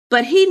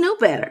 But he knew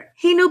better.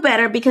 He knew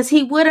better because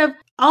he would have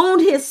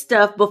owned his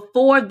stuff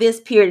before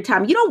this period of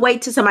time. You don't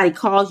wait till somebody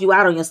calls you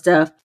out on your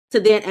stuff to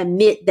then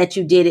admit that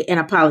you did it and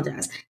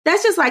apologize.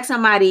 That's just like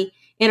somebody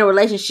in a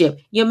relationship.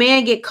 Your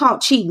man get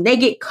caught cheating. They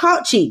get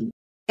caught cheating.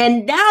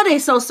 And now they're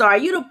so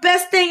sorry. You're the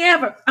best thing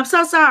ever. I'm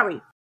so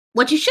sorry.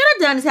 What you should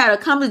have done is had a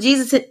come to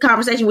Jesus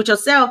conversation with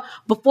yourself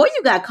before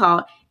you got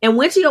caught and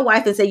went to your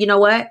wife and said, you know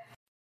what,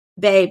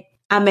 babe,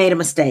 I made a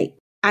mistake.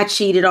 I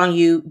cheated on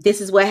you.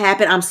 This is what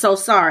happened. I'm so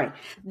sorry.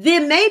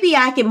 Then maybe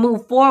I can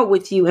move forward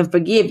with you and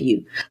forgive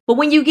you. But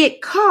when you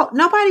get caught,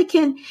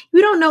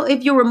 you don't know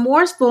if you're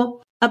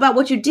remorseful about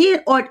what you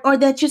did or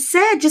that you're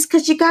sad just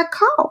because you got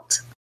caught.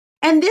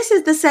 And this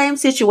is the same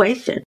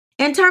situation.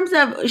 In terms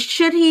of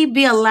should he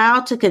be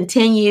allowed to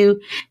continue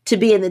to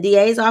be in the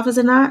DA's office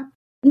or not?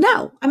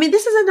 No. I mean,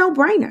 this is a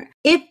no-brainer.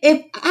 If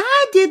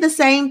I did the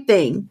same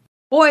thing,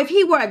 or if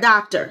he were a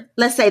doctor,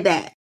 let's say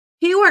that,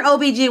 he were an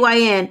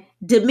OBGYN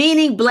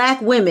demeaning Black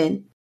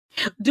women,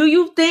 do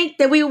you think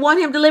that we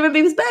want him delivering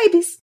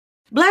babies?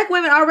 Black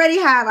women already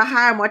have a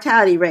higher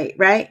mortality rate,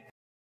 right?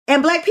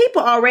 And Black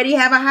people already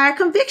have a higher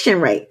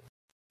conviction rate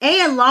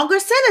and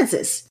longer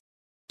sentences.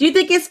 Do you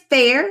think it's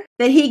fair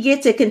that he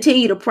get to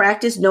continue to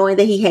practice knowing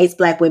that he hates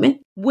Black women?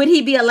 Would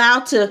he be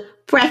allowed to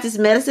practice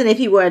medicine if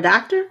he were a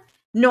doctor,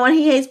 knowing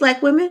he hates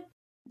Black women?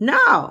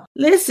 No.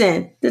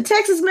 Listen, the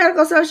Texas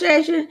Medical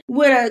Association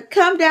would have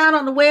come down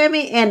on the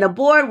whammy and the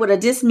board would have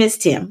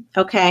dismissed him,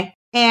 okay?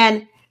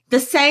 And the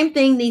same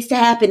thing needs to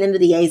happen in the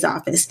DA's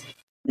office.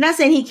 I'm not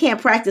saying he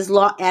can't practice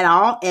law at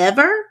all,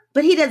 ever,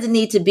 but he doesn't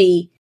need to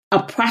be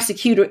a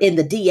prosecutor in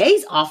the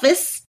DA's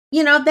office.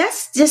 You know,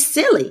 that's just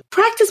silly.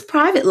 Practice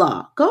private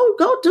law. Go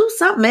do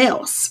something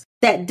else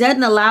that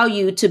doesn't allow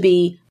you to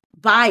be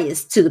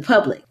biased to the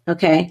public,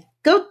 okay?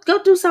 Go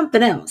do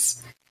something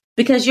else.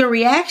 Because your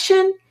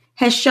reaction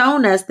has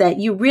shown us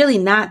that you're really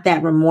not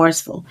that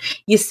remorseful.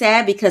 You're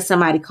sad because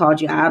somebody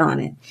called you out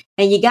on it.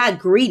 And you got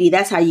greedy.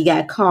 That's how you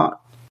got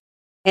caught.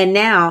 And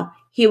now,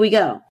 here we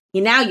go.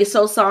 Now you're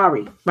so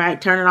sorry,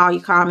 right? Turning all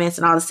your comments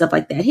and all the stuff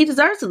like that. He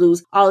deserves to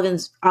lose all of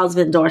his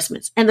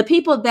endorsements. And the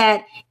people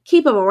that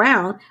keep him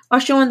around are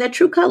showing their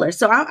true colors.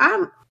 So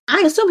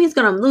I assume he's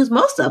going to lose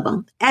most of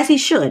them, as he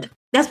should.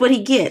 That's what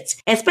he gets.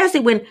 Especially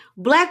when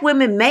Black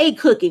women made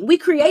cooking. We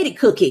created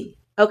cooking,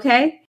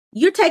 okay?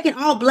 You're taking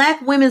all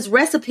Black women's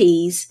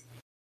recipes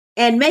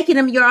and making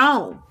them your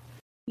own.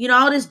 You know,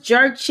 all this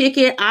jerk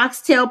chicken,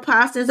 oxtail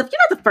pasta and stuff.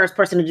 You're not the first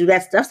person to do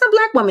that stuff. Some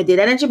Black woman did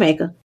that in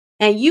Jamaica.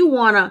 And you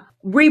want to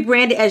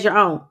rebrand it as your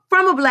own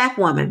from a Black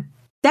woman.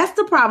 That's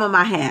the problem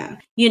I have.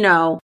 You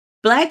know,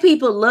 Black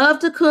people love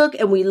to cook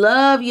and we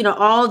love, you know,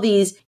 all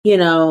these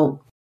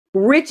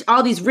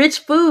rich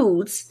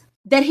foods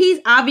that he's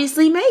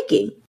obviously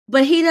making.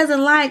 But he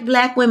doesn't like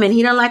Black women.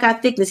 He don't like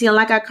our thickness. He don't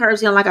like our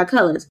curves. He don't like our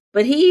colors.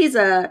 But he's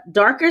a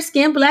darker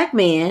skinned Black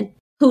man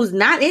who's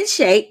not in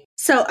shape.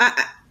 So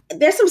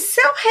there's some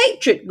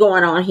self-hatred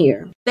going on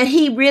here that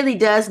he really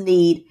does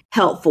need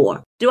help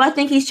for. Do I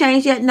think he's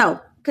changed yet?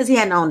 No, because he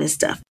hadn't owned this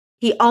stuff.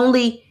 He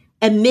only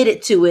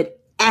admitted to it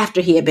after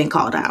he had been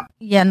called out.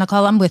 Yeah,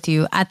 Nicole, I'm with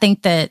you. I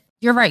think that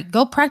you're right.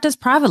 Go practice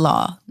private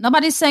law.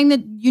 Nobody's saying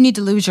that you need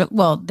to lose your,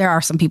 well, there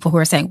are some people who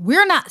are saying,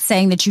 we're not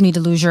saying that you need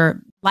to lose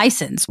your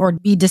license or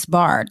be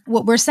disbarred.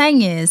 What we're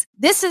saying is,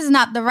 this is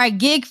not the right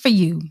gig for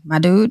you, my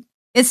dude.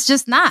 It's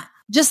just not.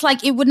 Just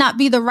like it would not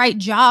be the right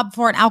job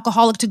for an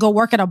alcoholic to go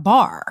work at a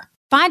bar.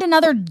 Find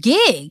another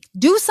gig.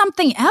 Do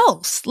something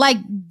else. Like,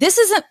 this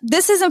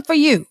isn't for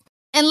you.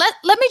 And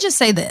let me just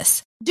say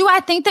this. Do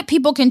I think that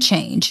people can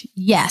change?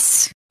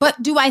 Yes.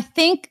 But do I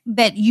think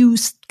that you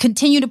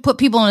continue to put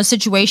people in a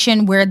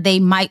situation where they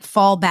might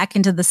fall back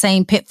into the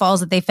same pitfalls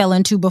that they fell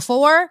into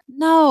before?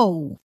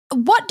 No.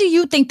 What do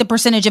you think the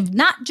percentage of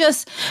not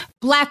just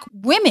Black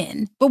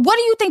women, but what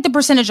do you think the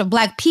percentage of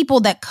Black people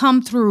that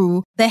come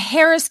through the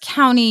Harris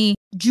County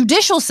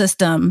judicial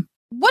system,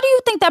 what do you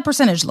think that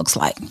percentage looks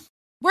like?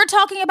 We're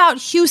talking about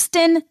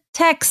Houston,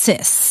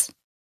 Texas.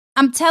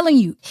 I'm telling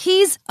you,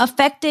 he's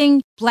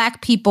affecting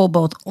Black people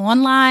both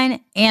online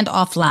and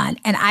offline.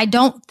 And I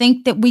don't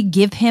think that we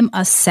give him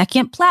a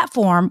second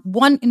platform,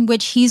 one in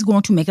which he's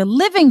going to make a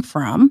living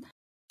from,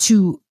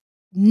 to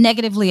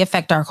negatively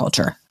affect our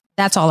culture.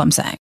 That's all I'm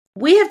saying.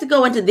 We have to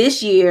go into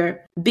this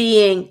year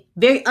being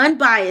very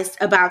unbiased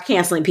about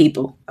canceling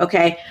people,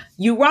 okay?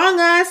 You wrong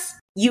us,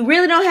 you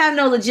really don't have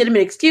no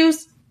legitimate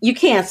excuse, you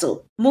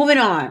cancel. Moving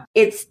on.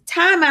 It's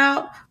time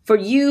out for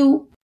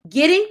you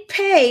getting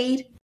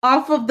paid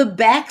off of the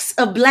backs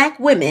of Black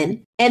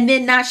women and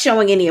then not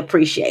showing any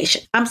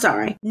appreciation. I'm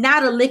sorry,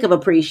 not a lick of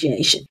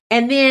appreciation.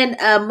 And then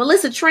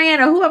Melissa Tran,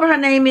 or whoever her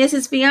name is,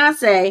 his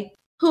fiance,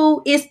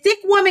 who is thick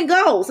woman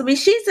goals. I mean,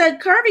 she's a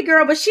curvy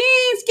girl, but she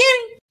ain't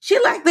skinny. She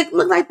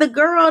look like the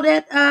girl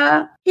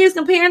that he was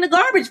comparing the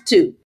garbage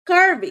to.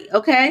 Curvy,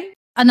 okay?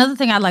 Another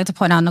thing I'd like to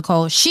point out,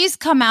 Nicole, she's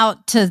come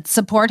out to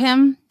support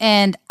him.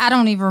 And I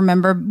don't even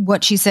remember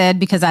what she said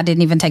because I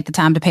didn't even take the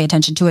time to pay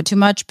attention to it too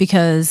much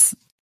because,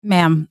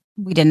 ma'am,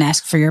 we didn't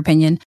ask for your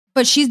opinion.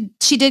 But she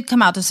did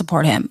come out to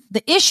support him.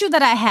 The issue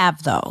that I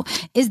have, though,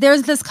 is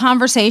there's this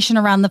conversation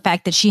around the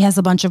fact that she has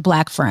a bunch of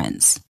Black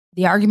friends.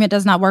 The argument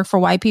does not work for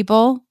white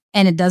people.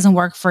 And it doesn't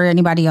work for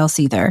anybody else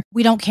either.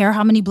 We don't care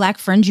how many Black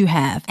friends you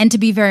have. And to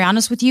be very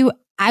honest with you,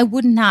 I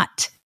would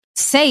not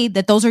say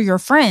that those are your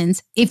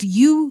friends. If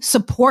you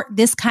support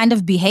this kind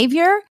of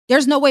behavior,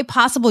 there's no way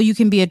possible you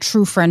can be a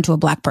true friend to a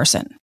Black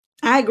person.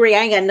 I agree.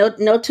 I ain't got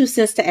no 2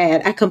 cents to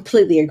add. I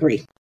completely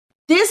agree.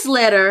 This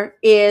letter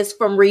is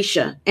from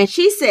Risha, and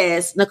she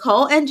says,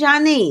 Nicole and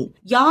Janine,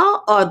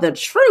 y'all are the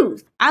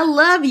truth. I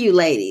love you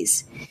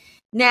ladies.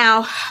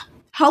 Now,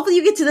 hopefully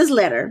you get to this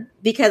letter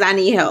because I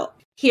need help.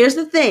 Here's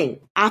the thing.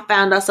 I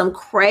found out some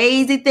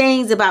crazy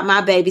things about my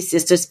baby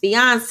sister's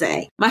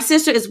fiance. My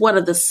sister is one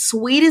of the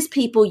sweetest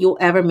people you'll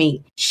ever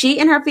meet. She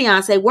and her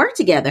fiance work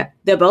together.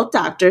 They're both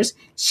doctors.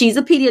 She's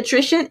a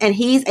pediatrician and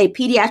he's a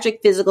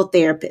pediatric physical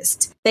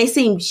therapist. They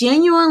seem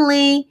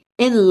genuinely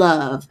in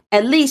love.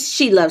 At least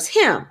she loves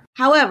him.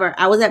 However,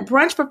 I was at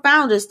brunch for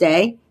Founders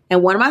Day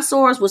and one of my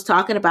sources was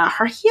talking about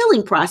her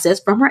healing process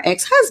from her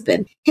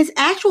ex-husband. His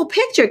actual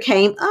picture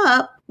came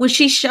up when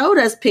she showed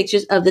us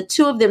pictures of the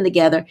two of them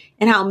together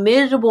and how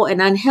miserable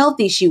and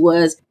unhealthy she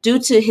was due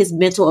to his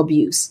mental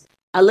abuse.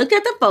 I looked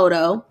at the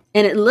photo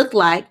and it looked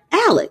like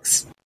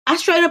Alex. I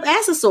straight up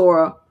asked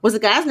Sora, was the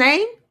guy's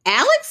name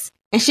Alex?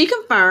 And she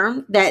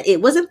confirmed that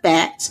it was in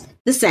fact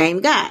the same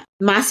guy,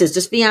 my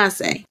sister's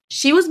fiance.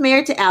 She was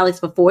married to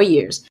Alex for 4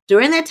 years.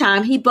 During that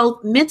time, he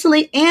both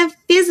mentally and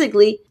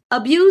physically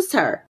abused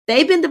her.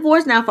 They've been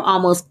divorced now for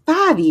almost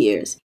 5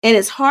 years, and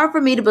it's hard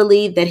for me to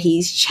believe that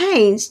he's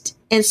changed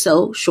in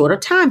so short a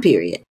time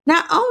period.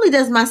 Not only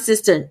does my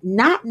sister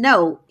not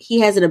know he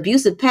has an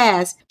abusive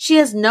past, she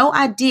has no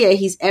idea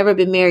he's ever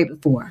been married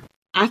before.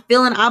 I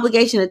feel an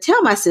obligation to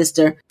tell my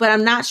sister, but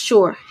I'm not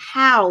sure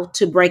how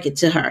to break it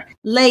to her.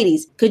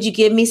 Ladies, could you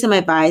give me some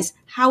advice?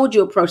 How would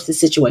you approach the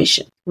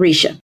situation?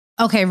 Risha.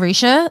 Okay,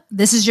 Risha,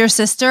 this is your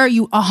sister.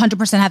 You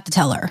 100% have to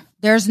tell her.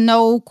 There's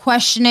no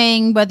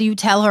questioning whether you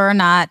tell her or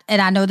not.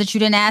 And I know that you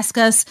didn't ask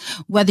us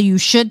whether you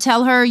should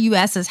tell her. You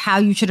asked us how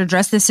you should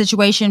address this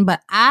situation.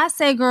 But I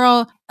say,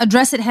 girl,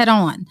 address it head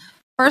on.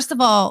 First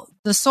of all,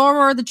 the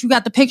soror that you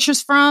got the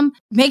pictures from,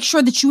 make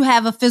sure that you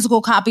have a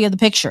physical copy of the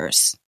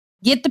pictures.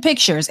 Get the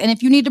pictures. And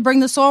if you need to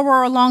bring the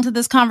soror along to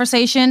this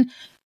conversation,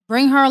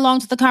 bring her along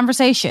to the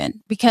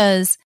conversation,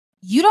 because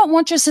you don't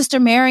want your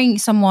sister marrying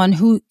someone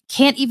who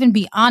can't even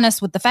be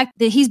honest with the fact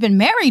that he's been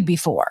married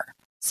before.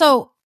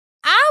 So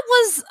I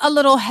was a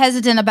little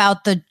hesitant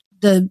about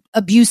the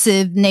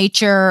abusive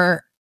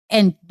nature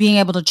and being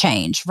able to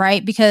change,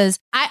 right? Because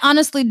I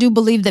honestly do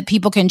believe that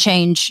people can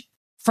change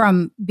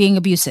from being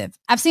abusive.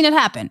 I've seen it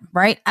happen,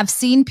 right? I've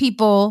seen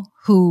people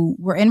who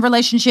were in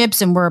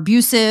relationships and were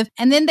abusive,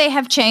 and then they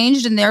have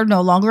changed and they're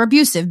no longer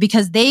abusive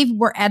because they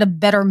were at a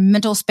better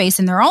mental space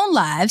in their own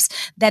lives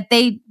that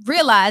they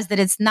realized that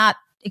it's not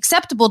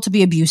acceptable to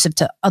be abusive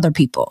to other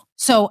people.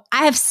 So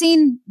I have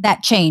seen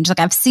that change. Like,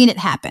 I've seen it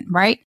happen,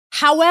 right?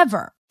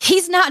 However,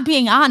 he's not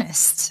being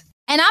honest.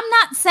 And I'm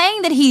not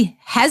saying that he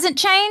hasn't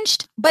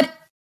changed, but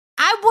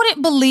I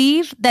wouldn't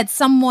believe that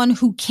someone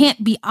who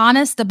can't be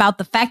honest about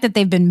the fact that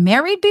they've been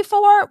married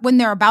before, when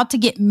they're about to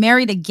get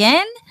married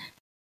again,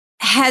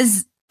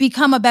 has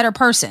become a better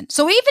person.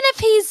 So even if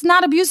he's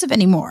not abusive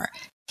anymore,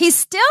 he's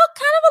still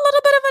kind of a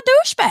little bit of a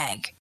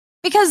douchebag,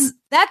 because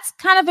that's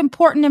kind of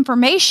important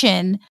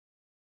information,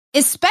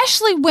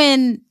 especially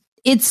when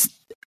it's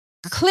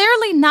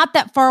clearly not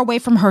that far away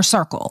from her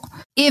circle.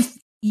 If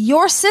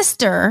your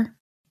sister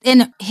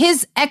and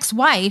his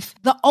ex-wife,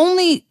 the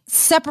only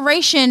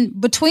separation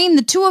between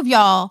the two of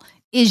y'all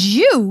is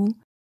you,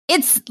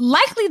 it's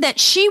likely that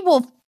she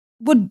would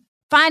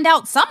find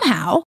out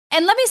somehow.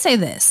 And let me say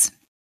this.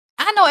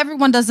 I know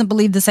everyone doesn't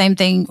believe the same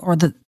thing or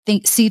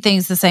see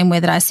things the same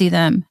way that I see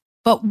them.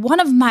 But one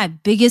of my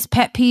biggest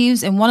pet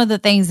peeves, and one of the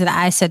things that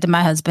I said to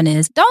my husband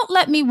is, don't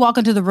let me walk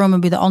into the room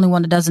and be the only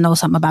one that doesn't know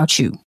something about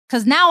you,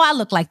 because now I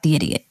look like the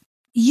idiot.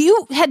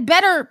 You had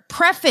better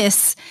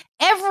preface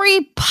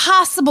every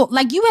possible,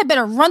 like, you had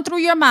better run through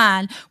your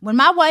mind, when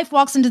my wife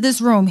walks into this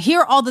room,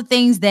 here are all the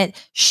things that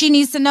she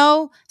needs to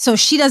know so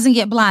she doesn't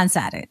get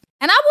blindsided.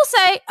 And I will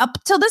say,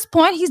 up till this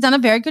point, he's done a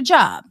very good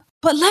job.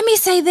 But let me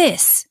say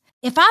this.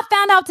 If I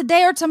found out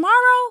today or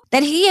tomorrow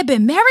that he had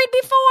been married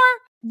before,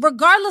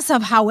 regardless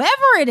of however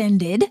it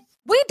ended,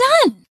 we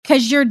done,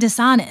 because you're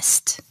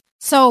dishonest.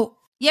 So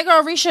yeah,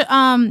 girl, Risha,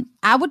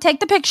 I would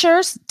take the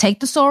pictures, take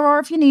the soror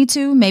if you need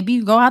to. Maybe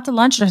you go out to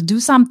lunch or do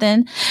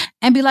something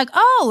and be like,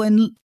 oh,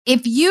 and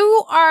if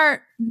you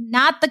are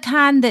not the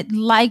kind that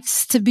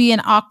likes to be in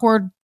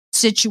awkward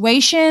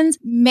situations,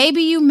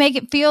 maybe you make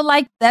it feel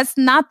like that's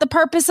not the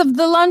purpose of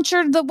the lunch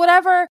or the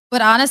whatever.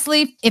 But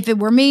honestly, if it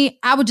were me,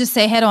 I would just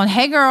say head on,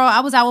 hey girl,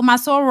 I was out with my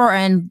soror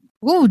and,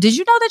 ooh, did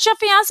you know that your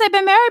fiance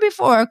been married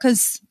before?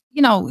 Because,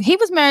 you know, he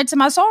was married to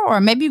my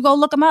soror. Maybe you go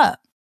look him up.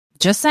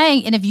 Just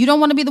saying. And if you don't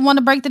want to be the one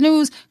to break the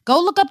news, go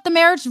look up the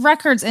marriage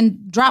records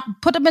and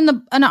put them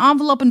in an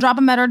envelope and drop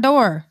them at her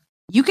door.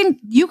 You can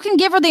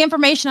give her the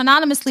information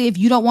anonymously if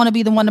you don't want to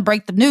be the one to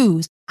break the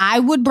news.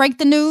 I would break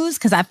the news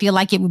because I feel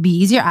like it would be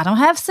easier. I don't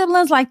have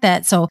siblings like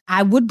that. So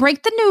I would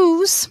break the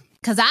news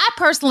because I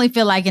personally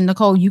feel like, and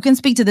Nicole, you can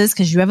speak to this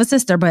because you have a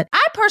sister, but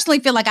I personally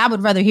feel like I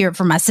would rather hear it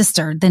from my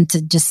sister than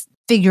to just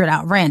figure it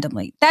out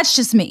randomly. That's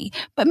just me.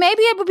 But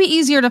maybe it would be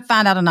easier to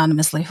find out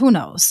anonymously. Who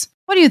knows?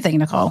 What do you think,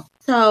 Nicole?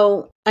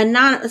 To me,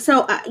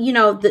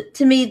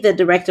 the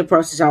direct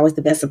approach is always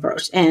the best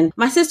approach. And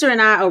my sister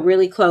and I are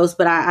really close,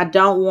 but I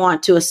don't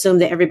want to assume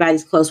that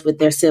everybody's close with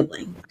their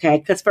sibling. Okay.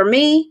 Because for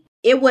me,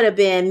 it would have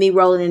been me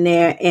rolling in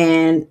there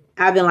and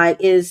I've been like,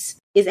 is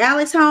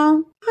Alex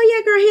home? Oh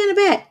yeah, girl, he in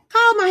the back.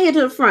 Call my head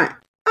to the front.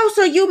 Oh,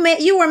 so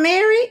you were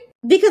married?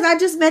 Because I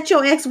just met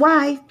your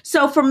ex-wife.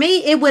 So for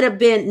me, it would have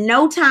been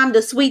no time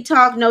to sweet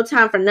talk, no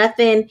time for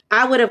nothing.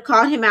 I would have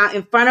called him out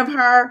in front of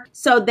her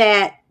so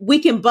that we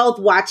can both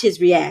watch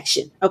his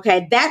reaction.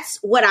 Okay, that's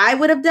what I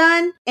would have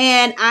done.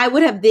 And I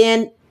would have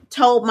then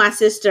told my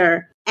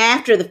sister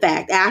after the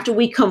fact, after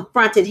we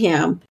confronted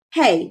him,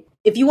 hey,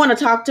 if you want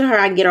to talk to her,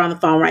 I can get her on the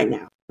phone right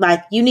now.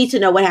 Like, you need to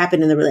know what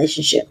happened in the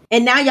relationship.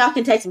 And now y'all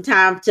can take some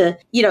time to,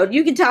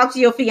 you can talk to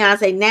your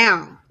fiance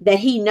now that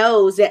he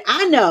knows that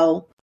I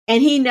know.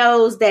 And he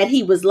knows that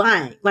he was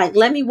lying. Like,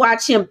 let me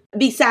watch him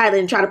be silent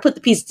and try to put the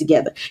pieces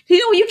together.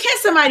 You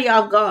catch somebody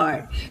off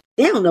guard.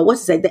 they don't know what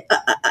to say.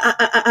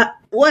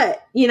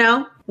 What,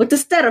 what to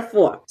stutter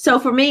for. So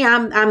for me,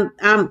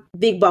 I'm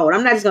big bold.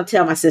 I'm not just going to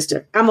tell my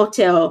sister. I'm going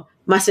to tell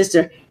my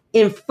sister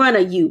in front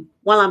of you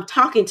while I'm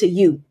talking to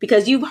you,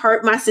 because you've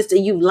hurt my sister.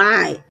 You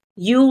lied.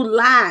 You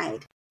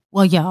lied.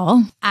 Well,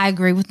 y'all, I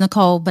agree with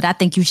Nicole, but I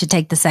think you should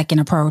take the second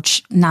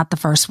approach, not the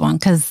first one.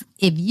 Because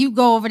if you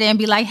go over there and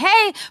be like,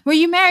 hey, were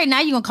you married? Now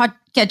you're going to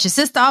catch your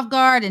sister off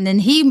guard. And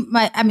then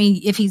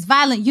if he's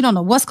violent, you don't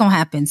know what's going to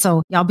happen.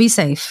 So y'all be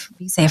safe.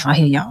 Be safe out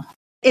here, y'all.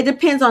 It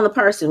depends on the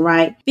person,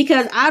 right?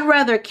 Because I'd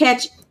rather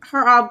catch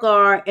her off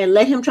guard and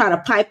let him try to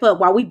pipe up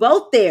while we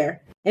both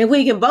there and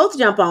we can both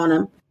jump on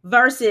him,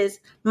 versus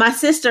my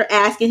sister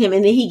asking him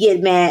and then he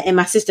get mad and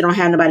my sister don't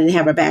have nobody to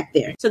have her back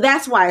there. So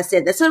that's why I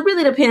said that. So it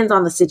really depends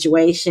on the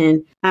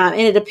situation. And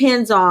it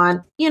depends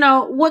on,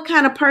 what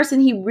kind of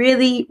person he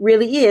really,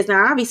 really is.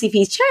 Now, obviously, if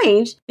he's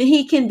changed, then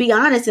he can be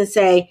honest and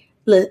say,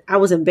 look, I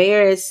was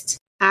embarrassed.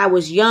 I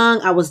was young.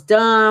 I was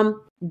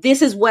dumb.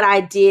 This is what I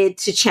did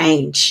to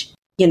change.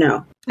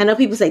 I know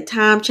people say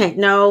time change.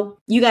 No,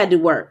 you got to do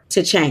work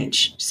to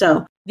change.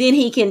 So then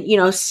he can,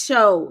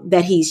 show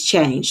that he's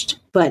changed.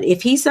 But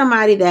if he's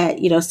somebody that,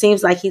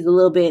 seems like he's a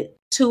little bit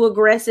too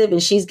aggressive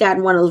and she's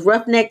gotten one of those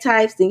roughneck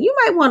types, then you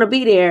might want to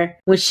be there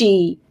when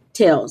she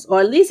tells,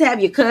 or at least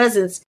have your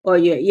cousins or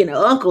your,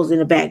 uncles in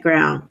the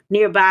background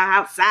nearby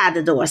outside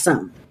the door or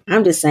something.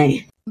 I'm just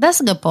saying.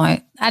 That's a good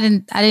point. I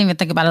didn't even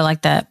think about it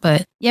like that.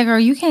 But yeah, girl,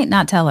 you can't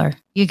not tell her.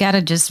 You got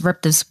to just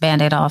rip this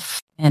Band-Aid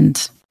off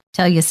and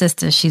tell your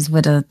sister she's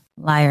with a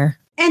liar.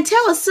 And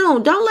tell her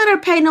soon. Don't let her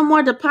pay no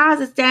more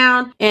deposits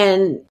down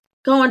and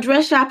go on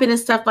dress shopping and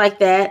stuff like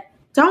that.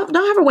 Don't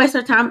have her waste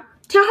her time.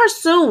 Tell her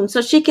soon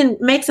so she can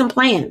make some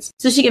plans,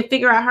 so she can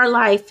figure out her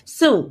life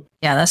soon.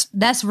 Yeah,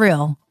 that's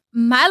real.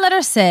 My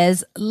letter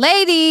says,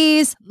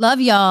 ladies, love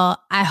y'all.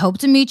 I hope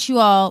to meet you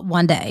all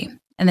one day.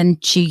 And then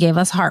she gave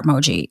us heart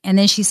emoji. And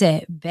then she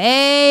said,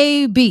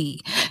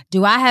 baby,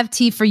 do I have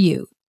tea for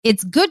you?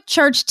 It's good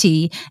church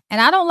tea, and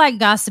I don't like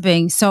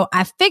gossiping, so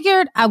I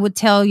figured I would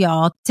tell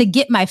y'all to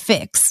get my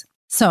fix.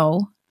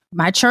 So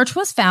my church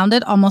was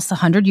founded almost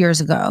 100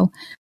 years ago.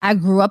 I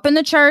grew up in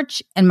the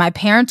church, and my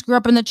parents grew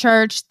up in the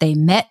church. They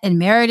met and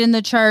married in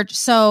the church,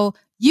 so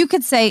you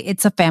could say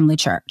it's a family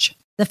church.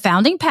 The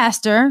founding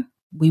pastor,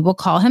 we will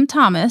call him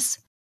Thomas,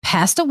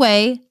 passed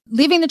away,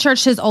 leaving the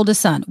church to his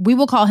oldest son. We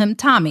will call him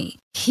Tommy.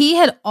 He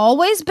had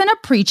always been a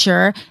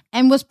preacher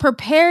and was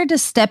prepared to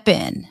step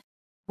in.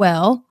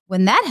 Well,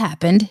 when that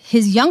happened,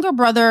 his younger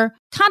brother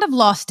kind of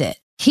lost it.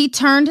 He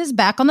turned his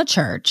back on the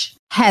church,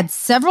 had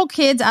several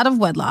kids out of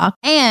wedlock,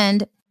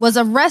 and was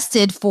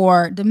arrested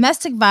for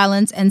domestic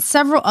violence and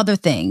several other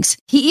things.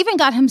 He even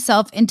got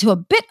himself into a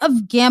bit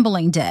of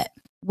gambling debt.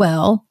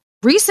 Well,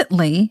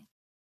 recently,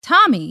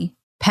 Tommy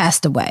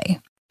passed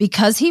away.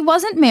 Because he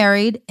wasn't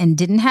married and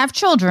didn't have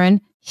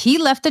children, he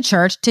left the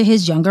church to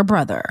his younger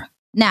brother.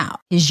 Now,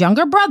 his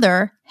younger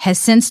brother has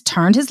since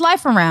turned his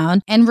life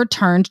around and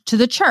returned to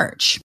the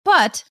church,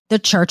 but the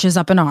church is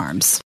up in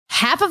arms.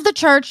 Half of the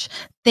church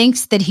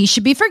thinks that he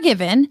should be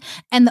forgiven,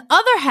 and the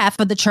other half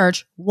of the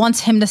church wants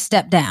him to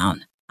step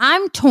down.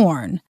 I'm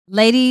torn.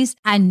 Ladies,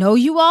 I know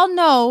you all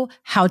know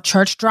how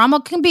church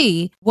drama can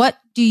be. What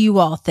do you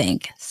all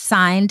think?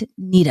 Signed,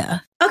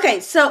 Nita.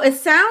 Okay, so it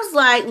sounds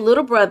like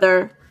little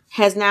brother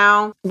has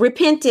now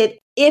repented.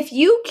 If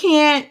you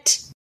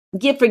can't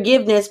get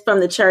forgiveness from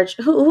the church,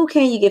 who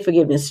can you get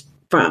forgiveness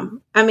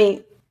from? I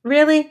mean,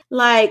 really?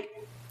 Like,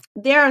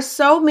 there are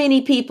so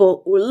many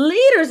people,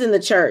 leaders in the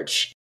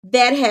church,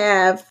 that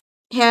have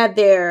had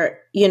their,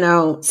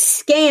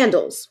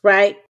 scandals,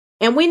 right?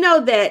 And we know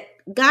that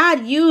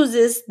God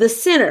uses the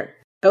sinner,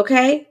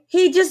 okay?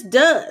 He just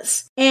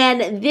does.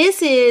 And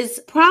this is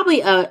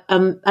probably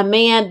a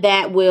man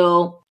that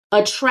will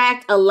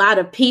attract a lot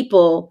of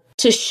people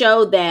to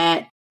show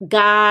that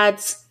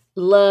God's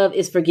love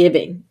is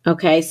forgiving.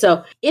 Okay.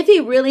 So if he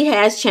really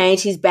has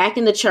changed, he's back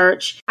in the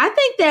church. I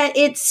think that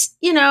it's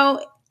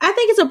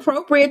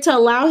appropriate to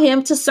allow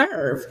him to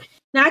serve.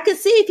 Now, I could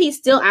see if he's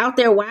still out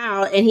there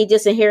wild and he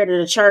just inherited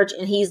a church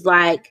and he's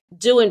like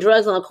doing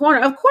drugs on the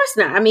corner. Of course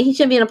not. I mean, he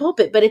shouldn't be in a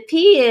pulpit. But if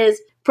he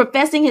is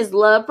professing his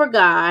love for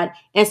God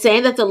and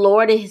saying that the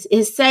Lord is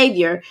his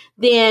savior,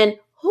 then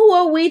who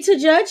are we to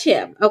judge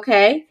him?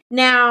 Okay.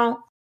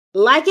 Now,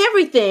 like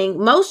everything,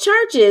 most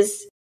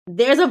churches,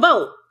 there's a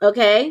vote.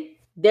 Okay.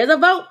 There's a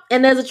vote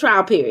and there's a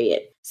trial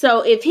period.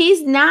 So if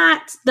he's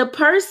not the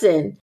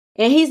person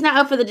and he's not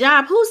up for the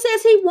job, who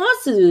says he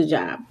wants to do the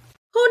job?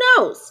 Who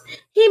knows?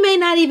 He may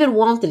not even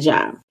want the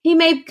job. He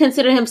may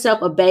consider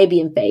himself a baby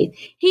in faith.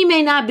 He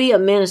may not be a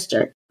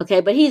minister.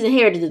 Okay. But he's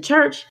inherited the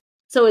church.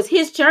 So it's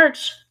his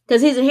church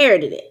because he's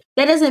inherited it.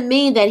 That doesn't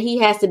mean that he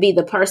has to be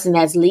the person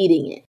that's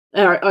leading it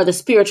or the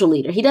spiritual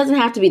leader. He doesn't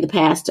have to be the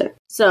pastor.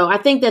 So I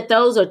think that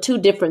those are two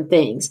different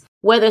things.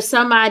 Whether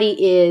somebody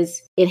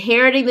is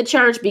inheriting the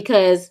church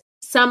because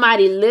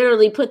somebody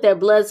literally put their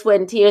blood, sweat,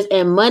 and tears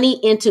and money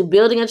into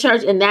building a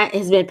church, and that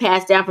has been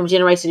passed down from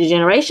generation to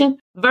generation,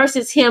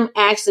 versus him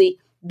actually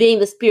being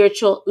the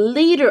spiritual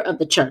leader of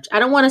the church. I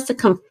don't want us to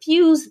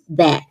confuse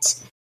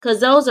that because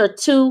those are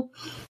two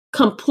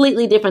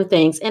completely different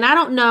things. And I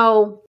don't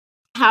know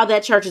how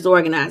that church is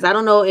organized. I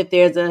don't know if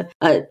there's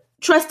a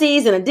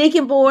trustees and a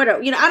deacon board,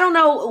 or, I don't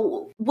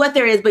know what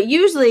there is, but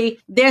usually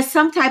there's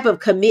some type of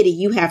committee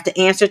you have to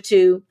answer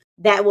to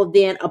that will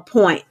then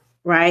appoint,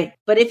 right?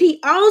 But if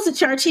he owns the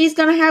church, he's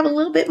going to have a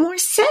little bit more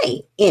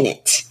say in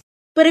it.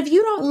 But if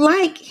you don't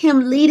like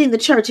him leading the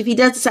church, if he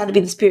does decide to be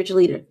the spiritual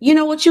leader, you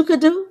know what you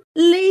could do?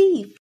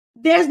 Leave.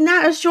 There's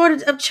not a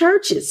shortage of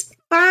churches.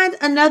 Find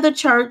another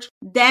church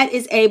that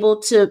is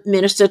able to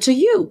minister to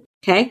you.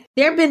 Okay.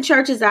 There have been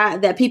churches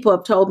that people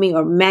have told me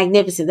are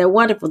magnificent. They're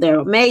wonderful. They're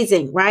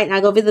amazing. Right. And I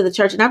go visit the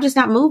church and I'm just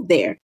not moved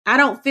there. I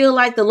don't feel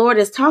like the Lord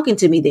is talking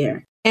to me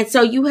there. And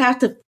so you have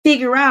to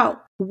figure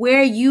out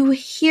where you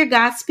hear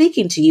God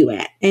speaking to you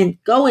at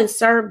and go and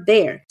serve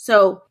there.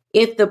 So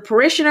if the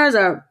parishioners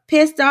are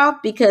pissed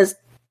off because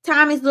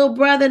Tommy's little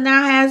brother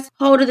now has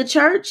hold of the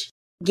church,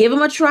 give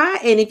him a try.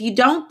 And if you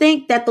don't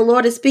think that the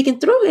Lord is speaking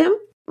through him,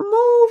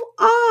 move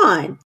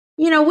on.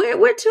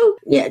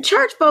 We're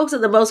church folks are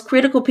the most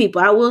critical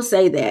people. I will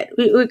say that.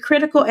 We're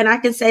critical. And I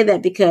can say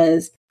that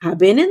because I've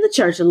been in the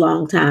church a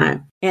long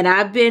time and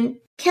I've been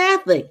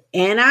Catholic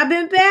and I've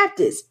been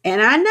Baptist.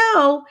 And I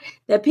know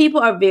that people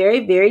are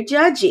very, very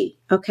judgy.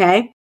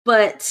 Okay.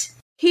 But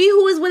he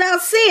who is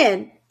without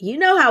sin, you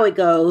know how it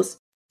goes.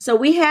 So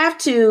we have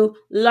to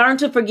learn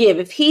to forgive.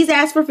 If he's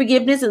asked for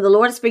forgiveness and the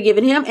Lord has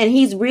forgiven him and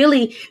he's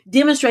really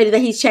demonstrated that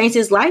he's changed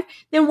his life,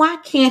 then why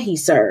can't he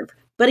serve?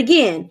 But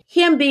again,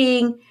 him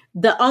being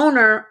the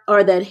owner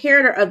or the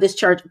inheritor of this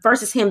church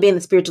versus him being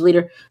the spiritual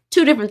leader,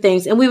 two different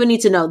things. And we would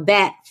need to know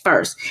that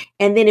first.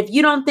 And then if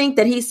you don't think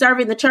that he's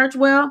serving the church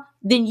well,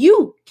 then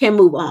you can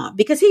move on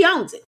because he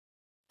owns it.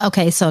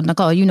 Okay. So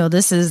Nicole,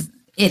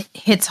 it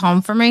hits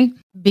home for me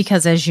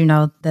because as you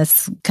know,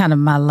 that's kind of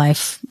my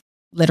life,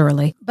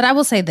 literally. But I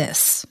will say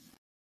this.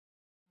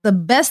 The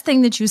best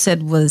thing that you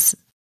said was,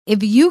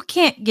 if you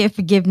can't get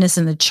forgiveness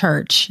in the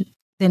church,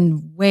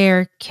 then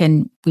where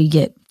can we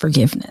get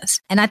forgiveness?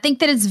 And I think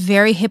that it's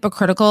very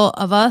hypocritical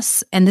of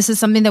us. And this is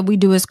something that we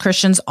do as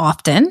Christians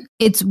often.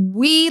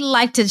 We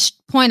like to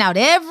point out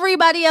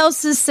everybody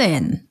else's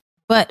sin,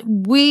 but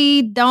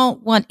we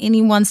don't want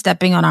anyone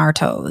stepping on our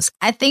toes.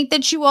 I think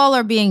that you all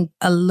are being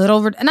a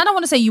little, and I don't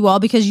want to say you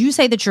all because you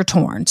say that you're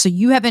torn. So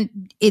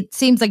it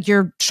seems like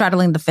you're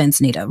straddling the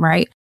fence, Nita,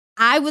 right?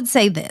 I would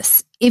say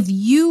this. If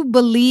you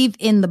believe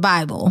in the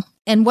Bible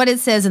and what it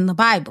says in the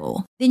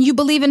Bible, then you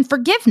believe in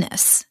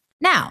forgiveness.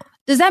 Now,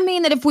 does that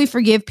mean that if we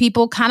forgive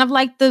people, kind of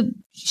like the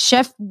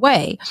chef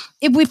way,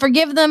 if we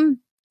forgive them,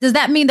 does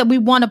that mean that we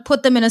want to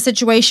put them in a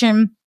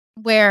situation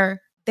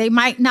where they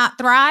might not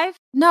thrive?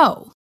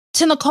 No.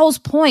 To Nicole's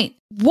point,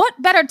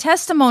 what better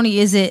testimony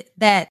is it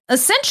that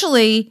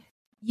essentially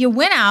you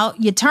went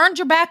out, you turned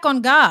your back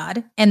on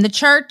God and the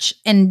church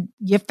and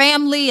your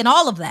family and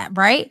all of that,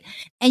 right?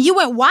 And you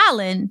went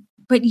wilding,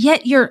 but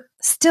yet you're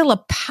still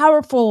a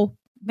powerful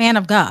man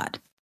of God.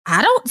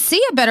 I don't see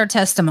a better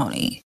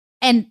testimony.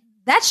 And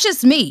that's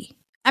just me.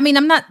 I mean,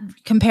 I'm not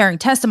comparing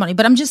testimony,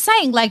 but I'm just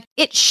saying, like,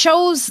 it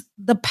shows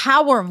the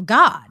power of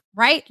God,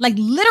 right? Like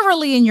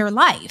literally in your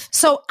life.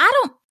 So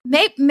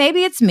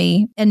maybe it's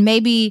me and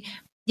maybe,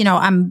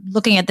 I'm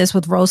looking at this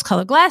with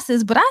rose-colored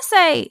glasses, but I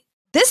say,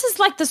 this is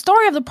like the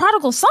story of the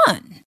prodigal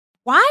son.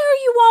 Why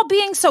are you all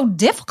being so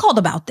difficult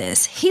about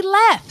this? He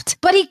left,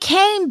 but he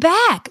came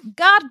back.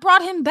 God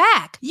brought him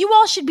back. You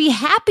all should be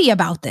happy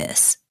about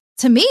this.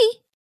 To me,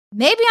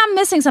 maybe I'm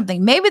missing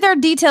something. Maybe there are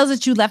details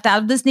that you left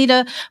out of this,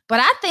 Nita, but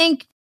I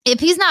think if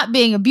he's not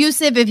being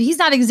abusive, if he's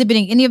not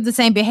exhibiting any of the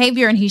same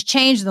behavior and he's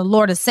changed, the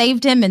Lord has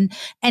saved him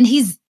and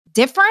he's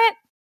different,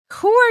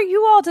 who are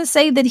you all to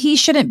say that he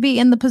shouldn't be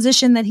in the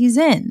position that he's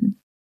in?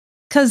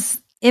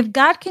 Because if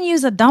God can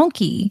use a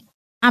donkey,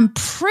 I'm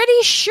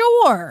pretty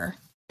sure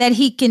that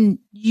he can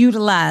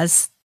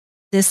utilize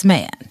this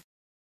man.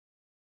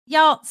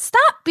 Y'all,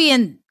 stop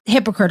being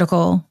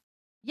hypocritical.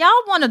 Y'all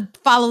want to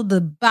follow the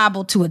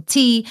Bible to a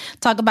T,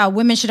 talk about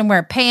women shouldn't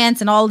wear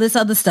pants and all this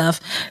other stuff.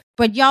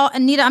 But y'all,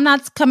 Anita, I'm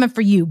not coming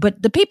for you.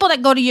 But the people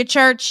that go to your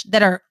church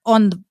that are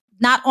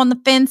not on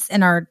the fence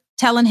and are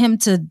telling him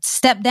to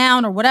step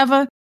down or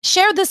whatever,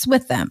 share this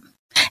with them.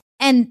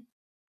 And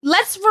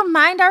let's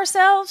remind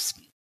ourselves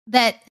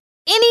that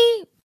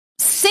any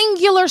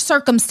singular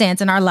circumstance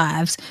in our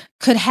lives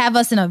could have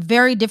us in a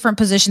very different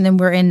position than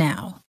we're in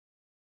now.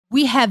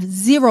 We have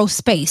zero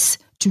space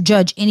to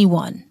judge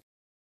anyone.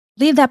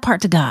 Leave that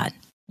part to God.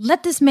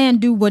 Let this man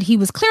do what he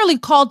was clearly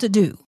called to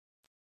do.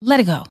 Let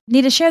it go.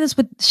 Nita, share this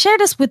with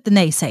the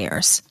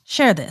naysayers.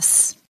 Share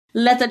this.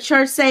 Let the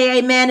church say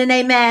amen and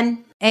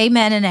amen.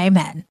 Amen and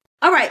amen.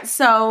 All right.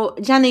 So,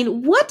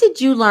 Janine, what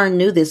did you learn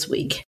new this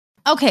week?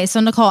 Okay. So,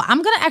 Nicole,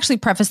 I'm going to actually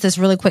preface this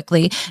really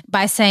quickly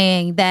by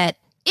saying that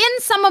in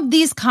some of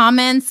these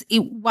comments,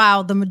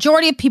 while the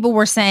majority of people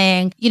were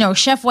saying,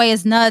 Chef Way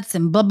is nuts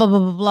and blah, blah, blah,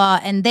 blah, blah,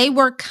 and they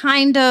were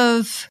kind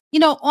of,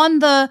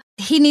 on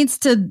he needs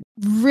to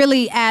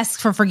really ask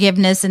for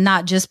forgiveness and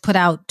not just put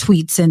out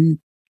tweets and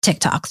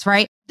TikToks,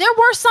 right? There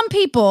were some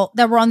people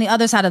that were on the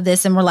other side of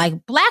this and were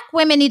like, Black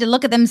women need to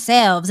look at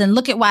themselves and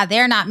look at why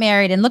they're not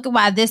married and look at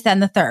why this, that,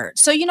 and the third.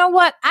 So you know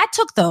what? I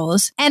took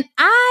those and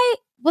I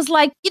was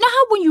like, you know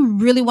how when you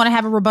really want to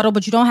have a rebuttal,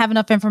 but you don't have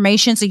enough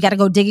information, so you got to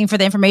go digging for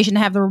the information to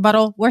have the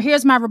rebuttal? Well,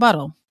 here's my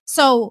rebuttal.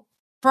 So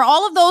for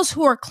all of those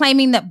who are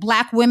claiming that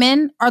Black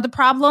women are the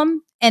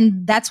problem,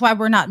 and that's why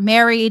we're not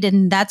married,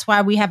 and that's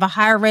why we have a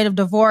higher rate of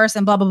divorce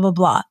and blah, blah, blah,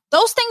 blah.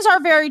 Those things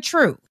are very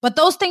true, but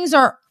those things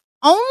are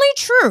only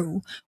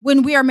true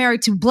when we are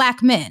married to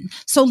Black men.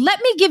 So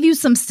let me give you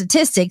some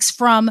statistics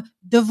from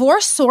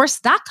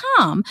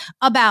divorcesource.com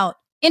about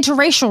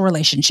interracial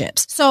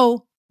relationships.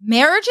 So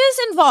marriages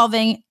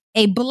involving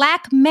a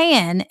Black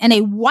man and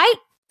a white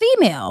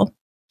female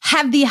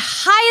have the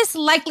highest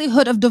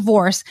likelihood of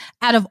divorce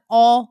out of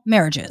all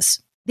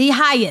marriages. The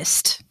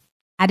highest.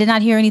 I did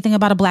not hear anything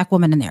about a Black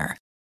woman in there.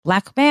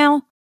 Black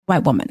male,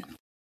 white woman.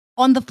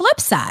 On the flip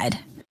side,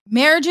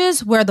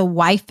 marriages where the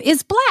wife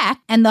is Black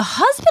and the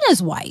husband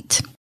is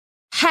white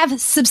have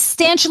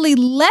substantially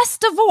less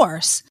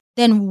divorce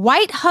than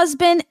white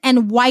husband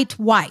and white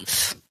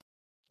wife.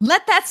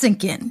 Let that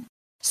sink in.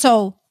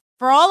 So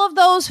for all of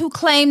those who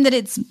claim that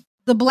it's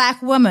the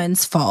Black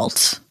woman's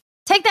fault,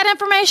 take that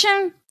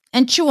information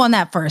and chew on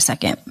that for a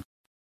second.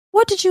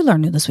 What did you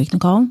learn new this week,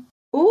 Nicole?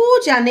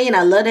 Ooh, Janine,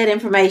 I love that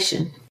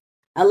information.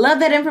 I love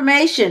that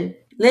information.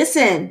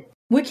 Listen,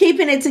 we're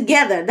keeping it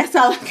together. That's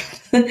all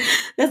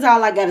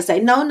I got to say.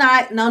 No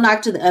knock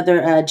to the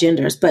other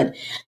genders. But,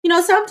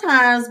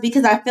 sometimes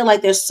because I feel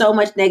like there's so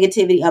much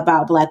negativity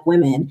about Black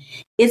women,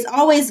 it's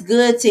always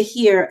good to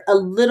hear a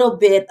little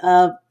bit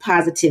of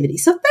positivity.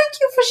 So thank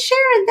you for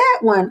sharing that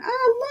one.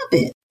 I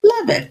love it.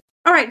 Love it.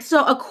 All right.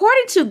 So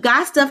according to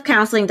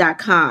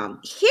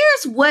GotStuffCounseling.com,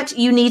 here's what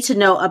you need to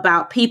know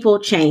about people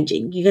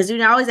changing. Because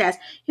you always ask,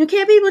 can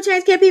people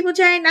change? Can people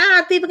change?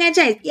 Nah, people can't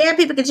change. Yeah,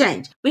 people can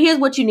change. But here's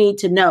what you need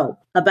to know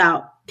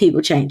about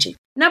people changing.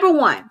 Number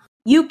one,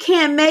 you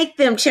can't make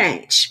them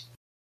change.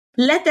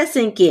 Let that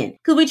sink in.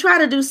 Because we try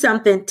to do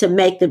something to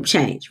make them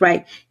change,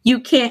 right? You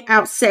can't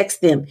out-sex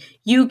them.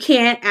 You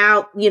can't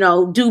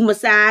do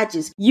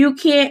massages. You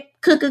can't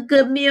cook a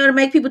good meal to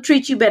make people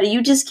treat you better.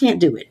 You just can't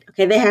do it.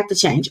 Okay, they have to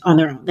change on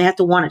their own. They have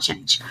to want to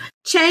change.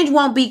 Change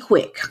won't be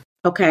quick.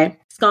 Okay,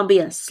 it's going to be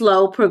a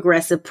slow,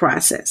 progressive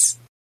process.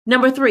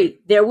 Number three,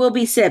 there will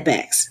be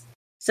setbacks.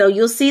 So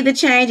you'll see the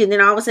change and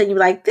then all of a sudden you're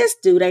like, this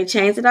dude ain't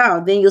changed at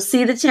all. Then you'll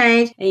see the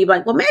change and you're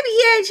like, well, maybe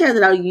he ain't changed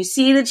at all. You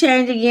see the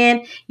change again.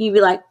 And you'll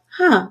be like,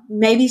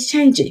 maybe he's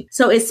changing.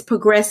 So it's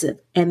progressive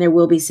and there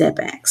will be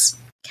setbacks.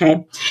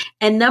 Okay.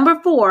 And number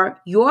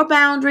four, your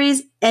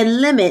boundaries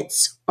and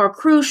limits are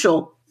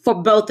crucial for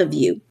both of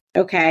you.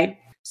 Okay.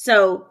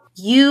 So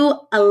you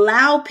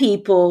allow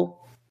people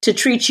to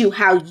treat you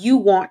how you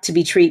want to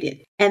be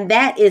treated. And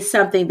that is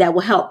something that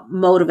will help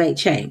motivate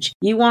change.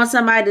 You want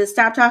somebody to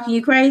stop talking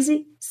you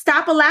crazy?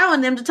 Stop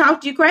allowing them to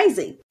talk to you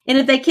crazy. And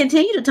if they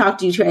continue to talk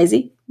to you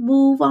crazy,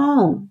 move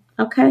on.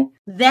 Okay.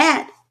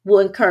 That will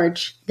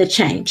encourage the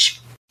change.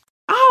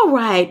 All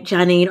right,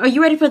 Janine, are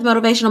you ready for the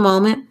motivational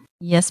moment?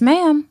 Yes,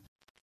 ma'am.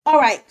 All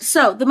right.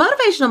 So the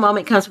motivational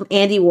moment comes from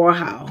Andy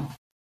Warhol.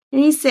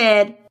 And he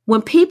said,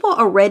 when people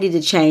are ready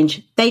to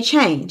change, they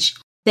change.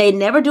 They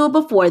never do it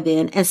before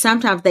then. And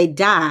sometimes they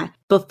die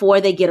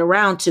before they get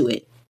around to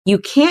it. You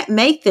can't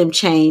make them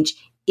change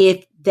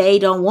if they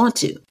don't want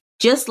to.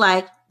 Just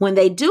like when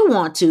they do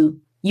want to,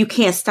 you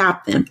can't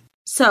stop them.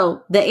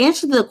 So the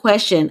answer to the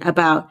question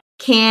about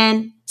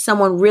can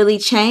someone really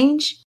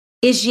change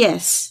is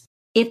yes,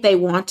 if they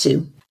want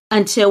to.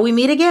 Until we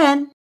meet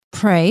again.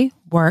 Pray,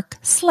 work,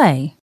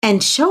 slay.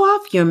 And show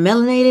off your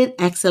melanated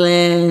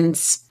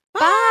excellence.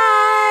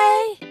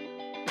 Bye.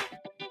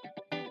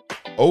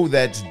 Oh,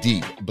 That's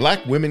Deep,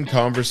 Black Women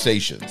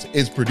Conversations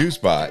is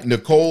produced by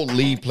Nicole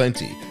Lee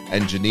Plenty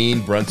and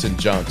Janine Brunson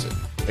Johnson.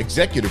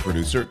 Executive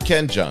producer,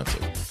 Ken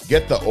Johnson.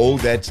 Get the Oh,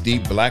 That's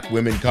Deep Black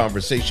Women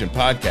Conversation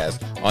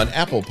podcast on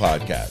Apple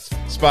Podcasts,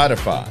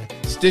 Spotify,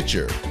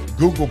 Stitcher,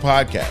 Google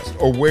Podcasts,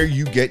 or where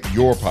you get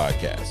your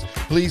podcasts.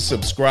 Please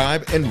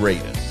subscribe and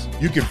rate us.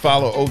 You can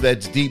follow Oh,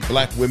 That's Deep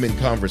Black Women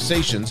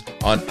Conversations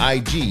on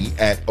IG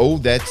at Oh,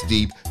 That's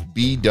Deep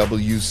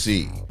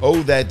BWC.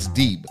 Oh, That's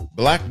Deep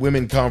Black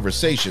Women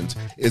Conversations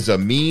is a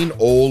Mean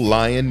Old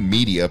Lion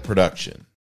Media production.